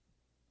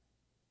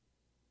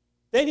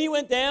 Then he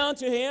went down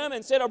to him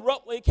and said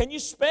abruptly, "Can you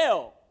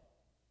spell?"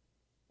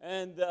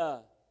 And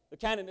the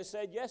candidate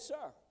said, "Yes,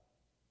 sir."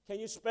 "Can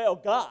you spell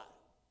God?"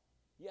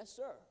 "Yes,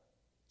 sir.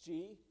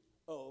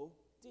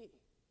 G-O-D."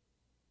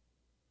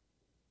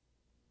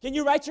 "Can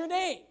you write your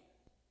name?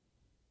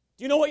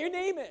 Do you know what your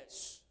name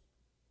is?"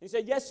 He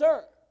said, "Yes,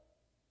 sir."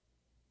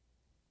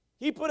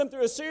 He put him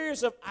through a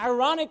series of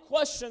ironic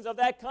questions of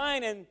that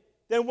kind, and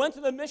then went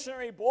to the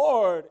missionary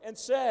board and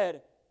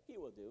said, "He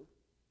will do."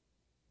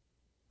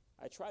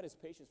 I tried his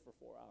patience for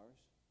 4 hours.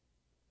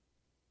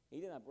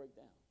 He did not break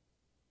down.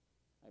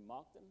 I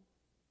mocked him.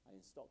 I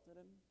insulted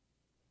him.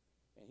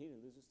 And he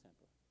didn't lose his temper.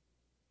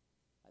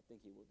 I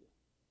think he will do.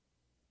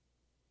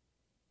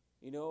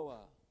 You know,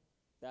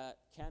 that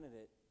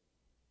candidate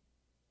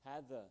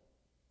had the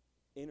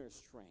inner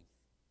strength.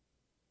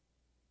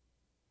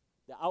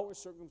 The outward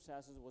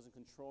circumstances wasn't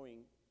controlling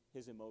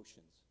his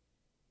emotions.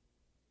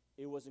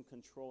 It wasn't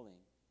controlling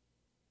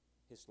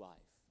his life.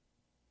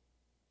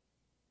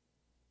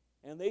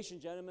 And ladies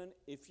and gentlemen,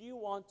 if you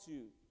want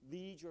to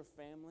lead your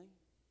family,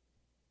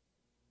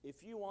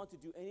 if you want to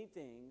do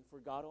anything for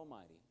God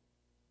Almighty,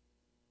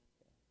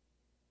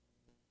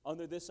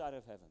 under this side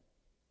of heaven,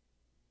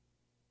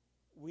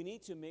 we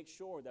need to make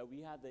sure that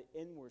we have the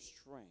inward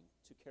strength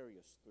to carry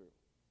us through.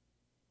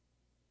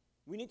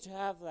 We need to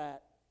have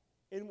that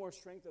inward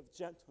strength of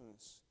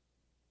gentleness.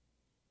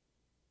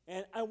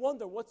 And I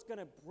wonder what's going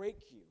to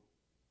break you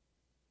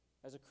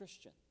as a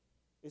Christian.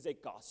 Is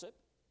it gossip?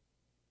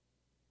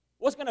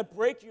 What's going to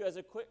break you as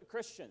a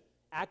Christian?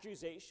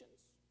 Accusations?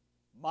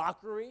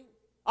 Mockery?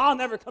 I'll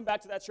never come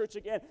back to that church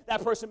again.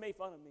 That person made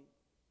fun of me.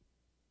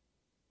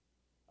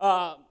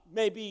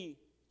 Maybe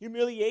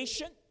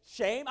humiliation,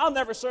 shame. I'll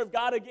never serve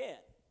God again.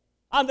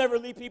 I'll never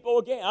lead people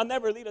again. I'll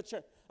never lead a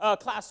church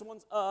class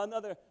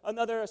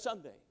another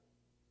Sunday.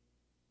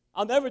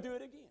 I'll never do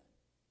it again.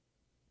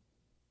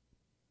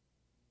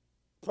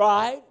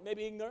 Pride,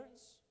 maybe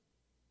ignorance.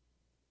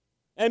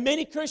 And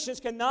many Christians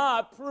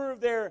cannot prove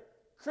their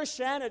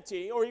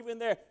Christianity or even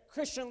their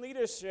Christian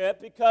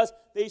leadership because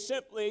they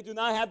simply do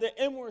not have the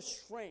inward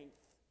strength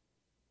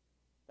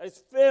that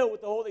is filled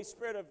with the Holy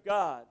Spirit of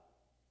God.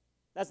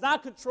 That's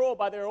not controlled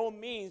by their own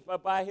means,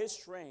 but by His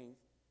strength.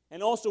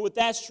 And also with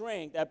that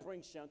strength, that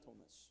brings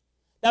gentleness.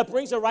 That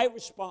brings the right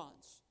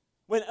response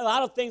when a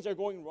lot of things are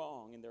going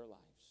wrong in their lives.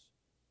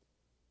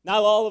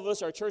 Not all of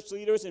us are church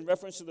leaders in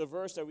reference to the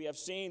verse that we have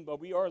seen,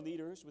 but we are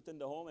leaders within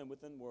the home and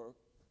within work.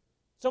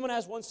 Someone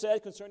has once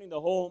said concerning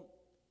the home,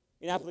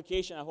 in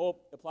application, I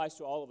hope applies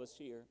to all of us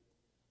here,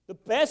 the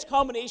best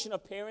combination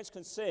of parents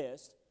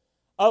consists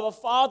of a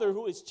father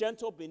who is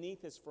gentle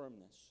beneath his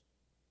firmness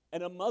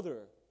and a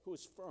mother who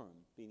is firm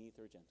beneath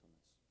her gentleness.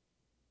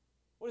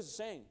 What is it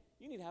saying?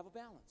 You need to have a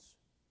balance.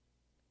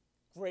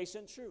 Grace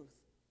and truth,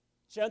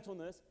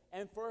 gentleness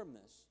and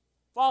firmness.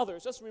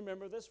 Fathers, let's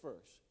remember this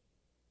verse.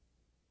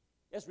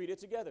 Let's read it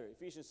together.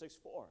 Ephesians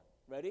 6:4.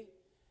 Ready?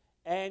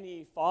 And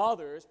ye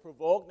fathers,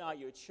 provoke not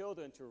your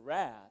children to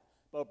wrath,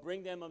 but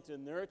bring them unto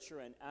nurture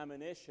and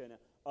admonition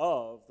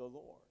of the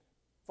Lord.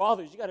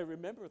 Fathers, you got to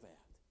remember that.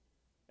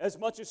 As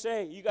much as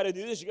say, you got to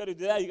do this, you got to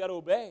do that, you got to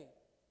obey.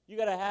 You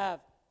got to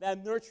have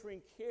that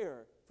nurturing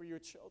care for your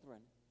children.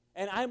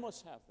 And I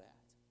must have that.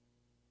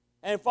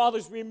 And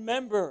fathers,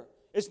 remember,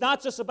 it's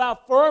not just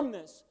about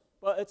firmness,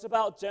 but it's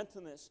about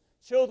gentleness.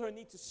 Children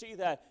need to see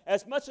that.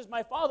 As much as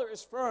my father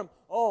is firm,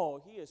 oh,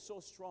 he is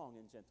so strong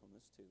in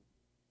gentleness too.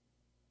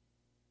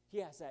 He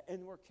has that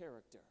inward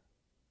character.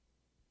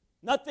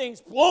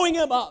 Nothing's blowing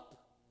him up,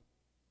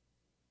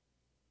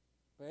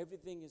 but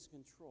everything is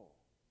control.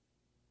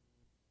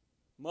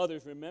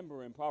 Mothers,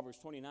 remember in Proverbs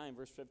 29,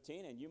 verse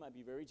 15, and you might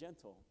be very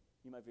gentle.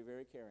 You might be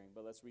very caring,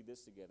 but let's read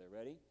this together.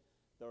 Ready?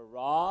 The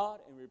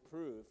rod and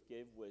reproof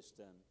give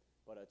wisdom,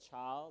 but a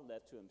child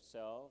left to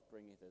himself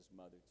bringeth his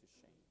mother to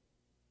shame.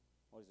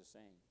 What is it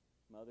saying?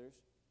 Mothers,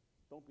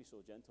 don't be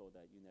so gentle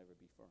that you never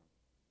be firm.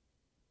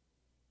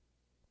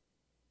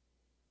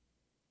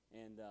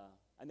 And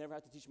I never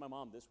have to teach my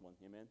mom this one,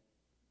 amen?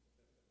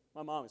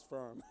 My mom is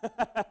firm. And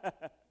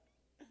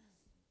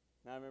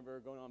I remember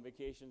going on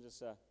vacation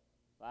just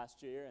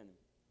last year, and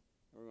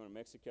we were going to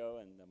Mexico,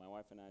 and my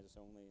wife and I just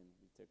only, and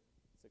we took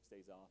 6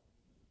 days off.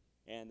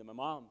 And my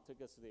mom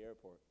took us to the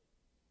airport,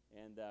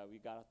 and we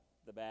got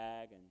the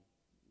bag and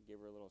gave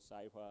her a little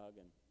side hug,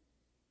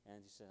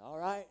 and she said, all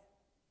right,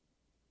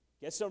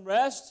 get some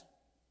rest,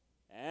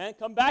 and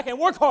come back and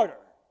work harder.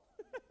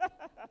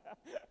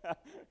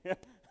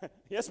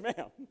 Yes,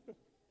 ma'am.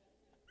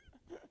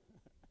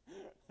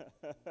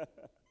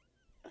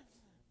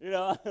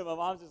 My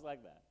mom's just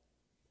like that.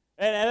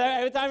 And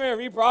every time I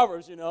read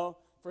Proverbs,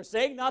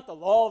 forsake not the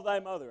law of thy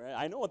mother.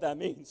 I know what that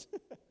means.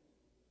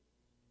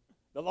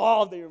 The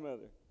law of your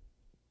mother.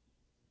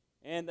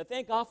 And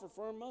thank God for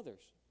firm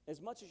mothers.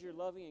 As much as you're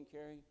loving and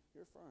caring,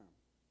 you're firm.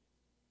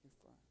 You're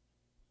firm.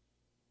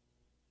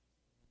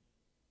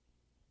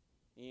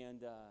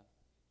 And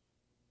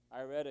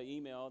I read an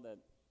email that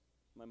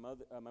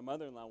my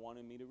mother-in-law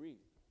wanted me to read.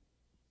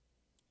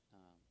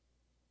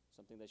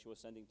 Something that she was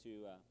sending to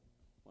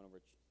one of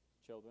her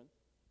children.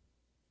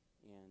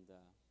 And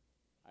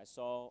I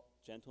saw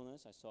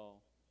gentleness, I saw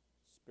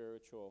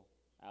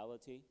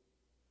spirituality,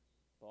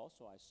 but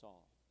also I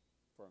saw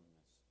firmness.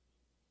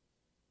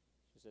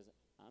 She says,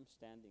 I'm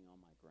standing on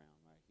my ground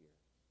right here.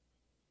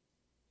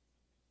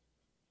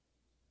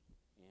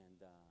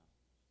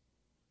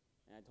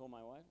 And I told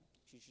my wife,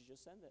 she should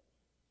just send it.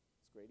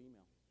 It's a great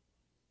email.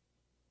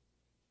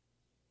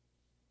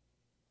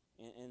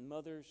 And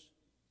mothers,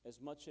 as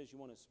much as you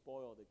want to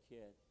spoil the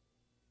kid,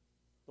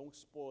 don't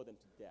spoil them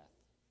to death.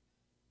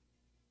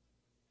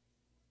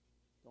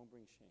 Don't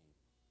bring shame.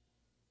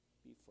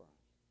 Be firm.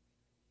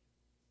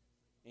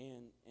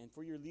 And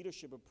for your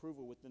leadership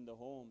approval within the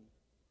home,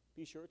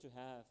 be sure to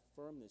have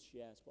firmness,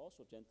 yes, but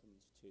also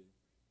gentleness too.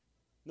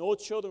 No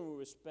children will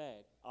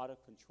respect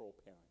out-of-control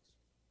parents.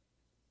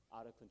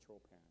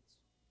 Out-of-control parents.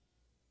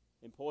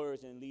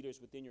 Employers and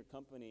leaders within your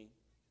company,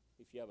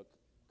 if you have a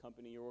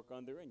company you work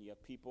under and you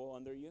have people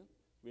under you,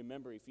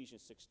 remember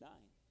Ephesians 6:9.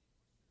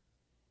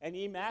 And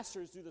ye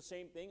masters, do the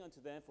same thing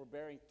unto them,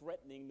 forbearing,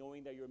 threatening,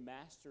 knowing that your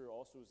master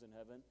also is in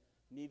heaven,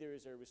 neither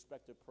is there a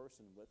respected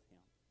person with him.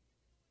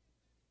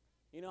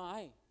 You know,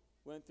 I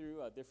went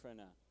through a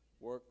different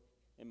work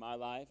in my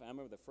life. I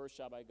remember the first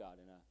job I got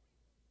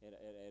at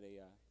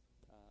a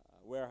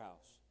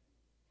warehouse.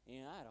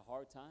 And I had a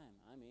hard time.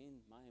 I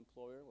mean, my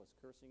employer was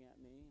cursing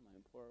at me. My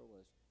employer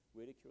was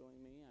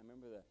ridiculing me. I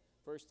remember the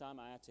first time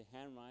I had to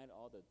handwrite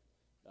all the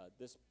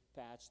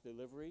dispatch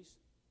deliveries.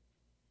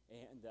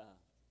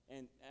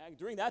 And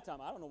during that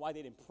time, I don't know why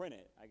they didn't print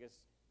it. I guess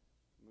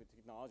the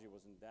technology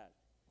wasn't that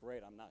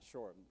great. I'm not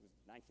sure. It was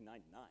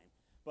 1999.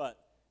 But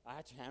I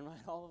had to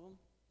handwrite all of them.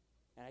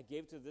 And I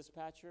gave it to the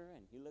dispatcher,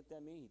 and he looked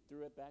at me. He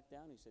threw it back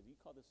down. He said, "You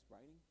call this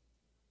writing?"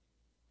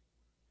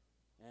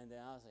 And then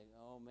I was like,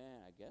 "Oh,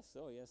 man, I guess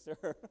so. Yes,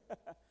 sir."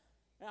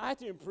 And I had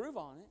to improve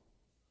on it.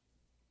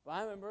 But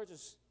I remember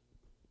just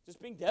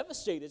being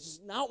devastated,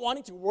 just not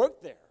wanting to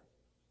work there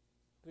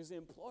because the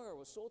employer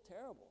was so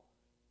terrible.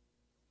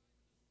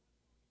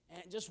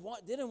 And just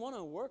didn't want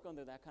to work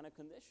under that kind of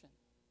condition.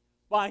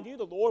 But I knew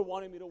the Lord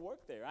wanted me to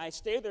work there. I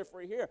stayed there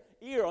for a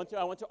year until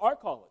I went to art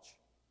college.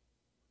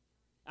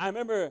 I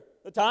remember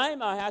the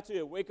time I had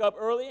to wake up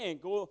early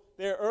and go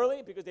there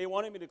early because they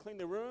wanted me to clean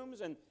the rooms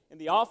and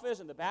the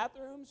office and the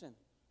bathrooms. And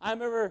I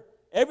remember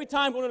every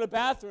time going to the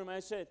bathroom,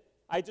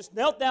 I just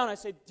knelt down. I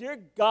said, "Dear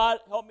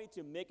God, help me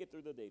to make it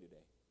through the day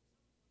today."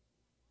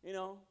 You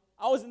know,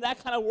 I was in that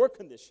kind of work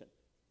condition.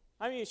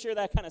 I mean, share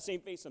that kind of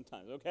same face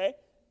sometimes, okay?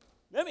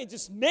 Let me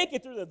just make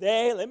it through the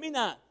day. Let me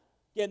not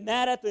get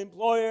mad at the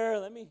employer.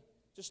 Let me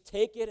just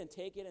take it and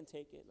take it and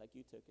take it like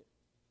you took it.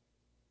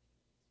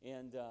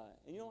 And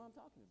you know what I'm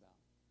talking about.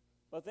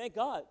 But thank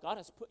God, God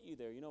has put you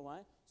there. You know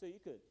why? So you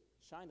could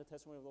shine the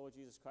testimony of the Lord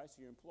Jesus Christ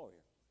to your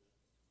employer.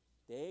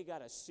 They got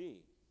to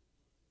see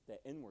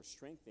that inward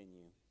strength in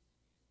you,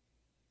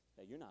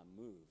 that you're not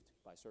moved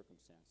by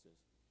circumstances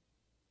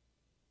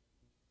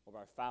or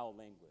by foul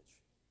language.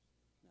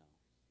 No.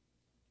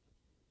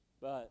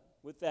 But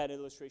with that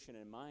illustration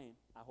in mind,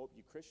 I hope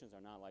you Christians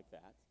are not like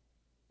that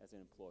as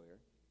an employer.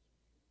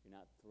 You're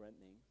not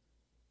threatening.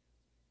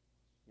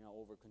 You're not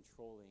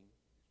over-controlling.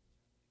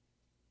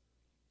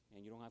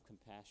 And you don't have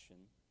compassion.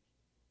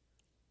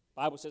 The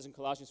Bible says in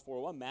Colossians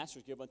 4:1,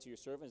 "Masters, give unto your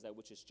servants that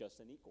which is just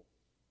and equal,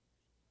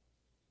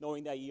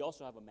 knowing that ye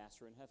also have a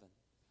master in heaven."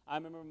 I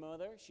remember my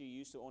mother, she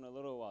used to own a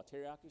little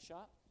teriyaki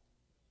shop,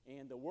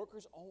 and the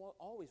workers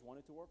always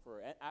wanted to work for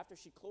her. And after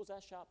she closed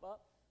that shop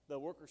up, the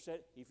worker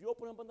said, "If you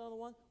open up another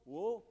one,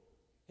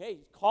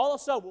 hey, call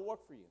us up, we'll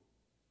work for you."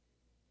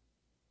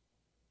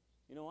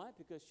 You know why?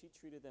 Because she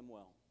treated them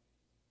well.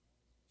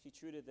 She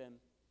treated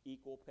them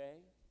equal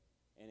pay.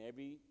 And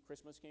every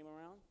Christmas came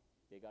around,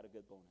 they got a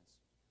good bonus.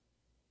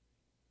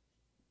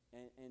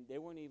 And they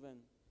weren't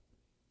even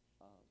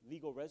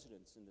legal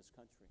residents in this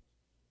country.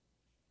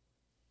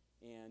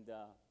 And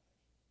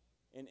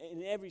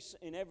in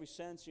every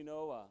sense, you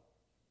know,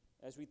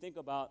 as we think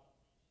about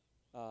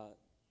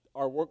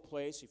our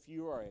workplace, if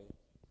you are an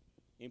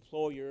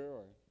employer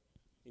or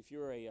if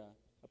you're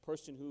a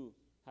person who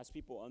has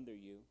people under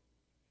you,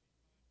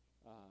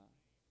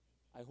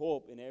 I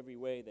hope in every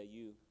way that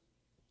you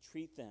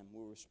treat them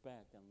with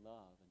respect and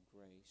love and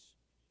grace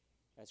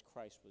as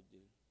Christ would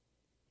do.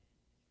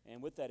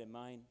 And with that in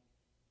mind,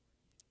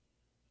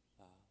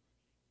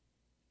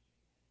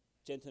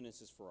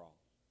 gentleness is for all.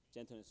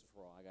 Gentleness is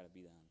for all. I got to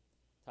be done.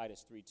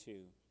 Titus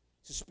 3:2.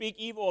 To speak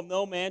evil of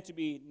no man, to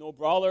be no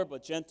brawler,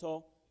 but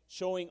gentle,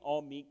 showing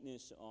all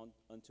meekness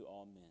unto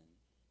all men.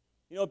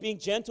 You know, being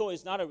gentle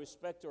is not a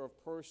respecter of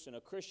person.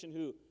 A Christian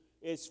who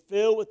is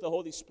filled with the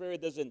Holy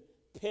Spirit doesn't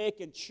pick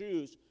and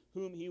choose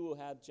whom he will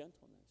have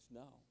gentleness.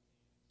 No.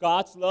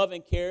 God's love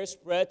and care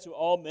spread to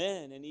all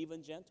men and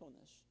even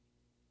gentleness.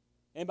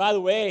 And by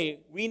the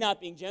way, we not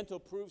being gentle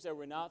proves that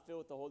we're not filled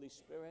with the Holy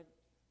Spirit.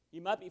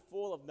 You might be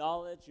full of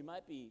knowledge. You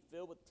might be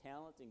filled with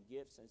talent and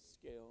gifts and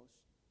skills.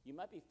 You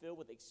might be filled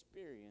with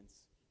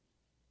experience.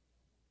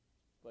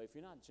 But if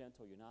you're not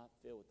gentle, you're not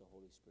filled with the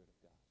Holy Spirit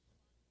of God.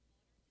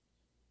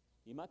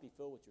 You might be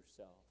filled with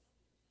yourself.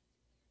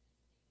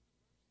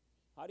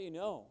 How do you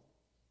know?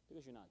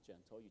 Because you're not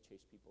gentle. You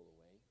chase people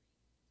away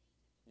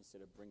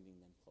instead of bringing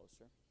them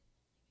closer.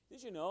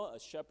 Did you know a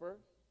shepherd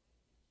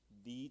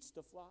leads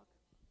the flock?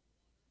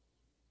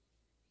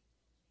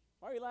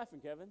 Why are you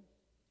laughing, Kevin?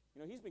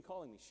 You know, he's been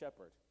calling me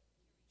Shepherd.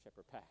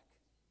 Shepherd Pack.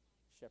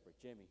 Shepherd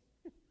Jimmy.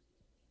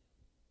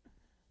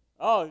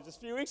 Oh, just a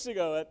few weeks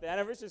ago at the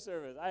anniversary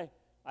service,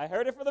 I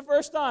heard it for the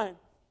first time.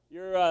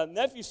 Your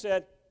nephew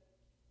said,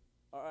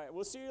 "All right,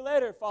 we'll see you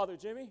later, Father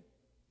Jimmy."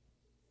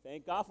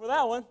 Thank God for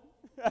that one.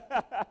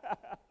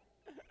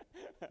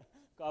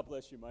 God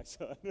bless you, my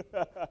son.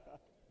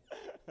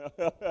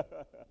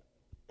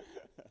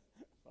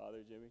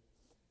 Father Jimmy.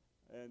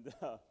 And,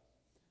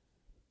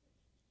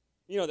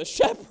 the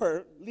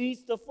shepherd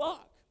leads the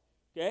flock.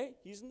 Okay?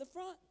 He's in the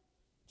front.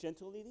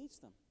 Gently leads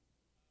them.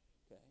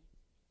 Okay?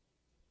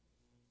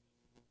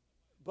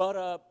 But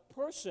a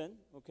person,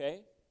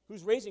 okay,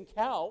 who's raising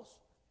cows,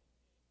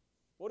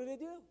 what do?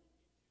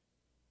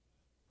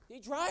 They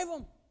drive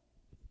them.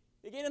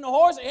 They get in the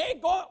horse and, hey,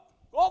 go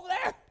over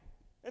there.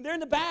 And they're in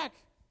the back.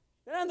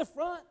 They're not in the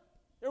front.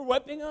 They're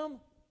whipping them.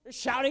 They're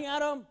shouting at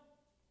them.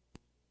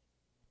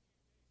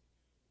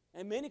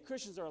 And many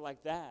Christians are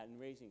like that in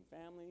raising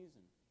families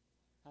and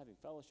having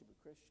fellowship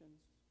with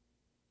Christians.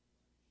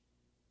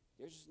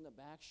 They're just in the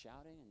back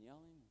shouting and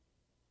yelling.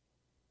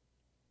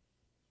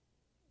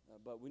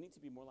 But we need to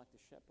be more like the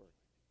shepherd.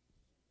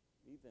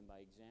 Lead them by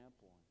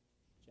example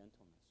and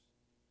gentleness.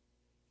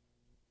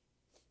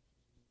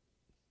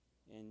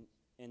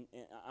 And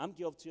I'm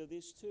guilty of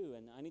this too.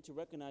 And I need to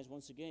recognize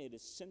once again, it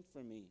is sin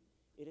for me.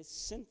 It is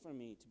sin for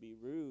me to be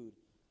rude,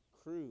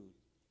 crude,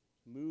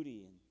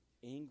 moody, and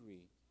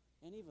angry,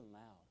 and even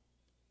loud.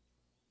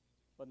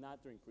 But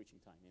not during preaching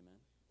time, amen?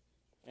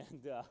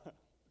 And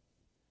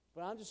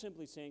but I'm just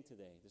simply saying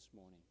today, this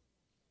morning,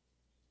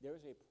 there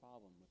is a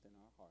problem within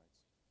our hearts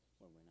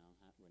when we're not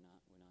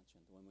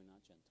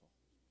gentle.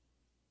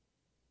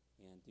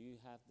 And do you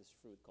have this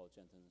fruit called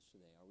gentleness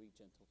today? Are we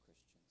gentle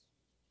Christians?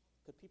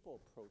 Could people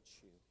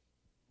approach you?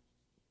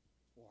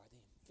 Or are they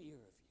in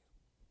fear of you?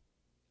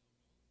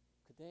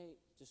 Could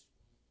they just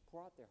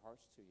pour out their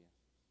hearts to you?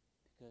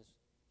 Because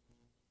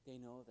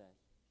they know that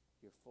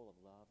you're full of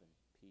love and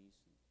peace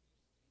and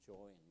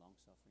joy and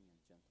long-suffering and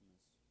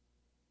gentleness.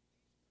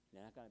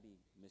 They're not going to be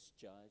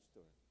misjudged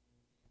or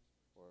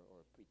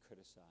be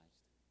criticized.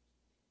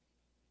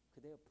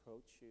 Could they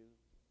approach you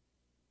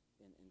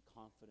in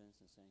confidence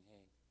and saying,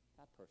 hey,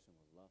 that person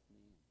will love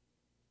me and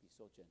be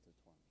so gentle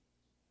toward me?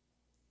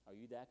 Are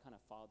you that kind of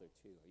father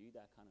too? Are you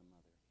that kind of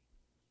mother?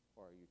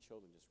 Or are your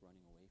children just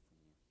running away from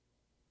you?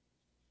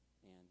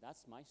 And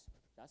that's my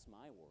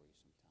worry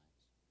sometimes.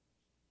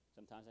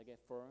 Sometimes I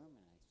get firm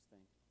and I just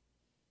think,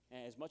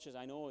 and as much as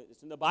I know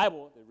it's in the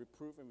Bible, the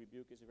reproof and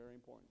rebuke is very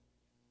important.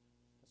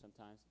 But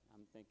sometimes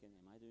I'm thinking,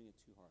 am I doing it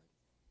too hard?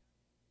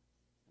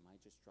 Am I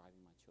just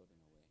driving my children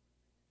away?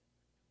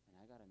 And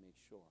I got to make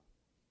sure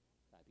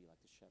that I be like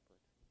the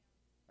shepherd,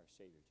 our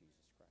Savior,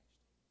 Jesus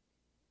Christ.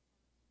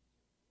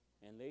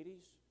 And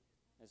ladies,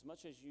 as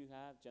much as you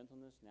have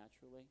gentleness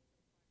naturally,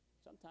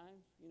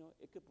 sometimes,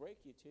 it could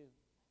break you too.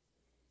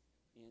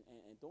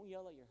 And don't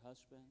yell at your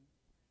husband.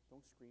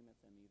 Don't scream at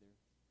them either.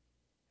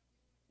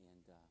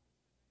 And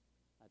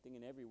I think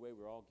in every way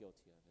we're all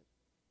guilty of it.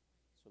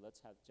 So let's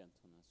have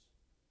gentleness.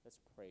 Let's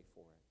pray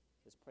for it.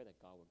 Let's pray that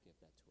God will give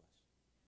that to us.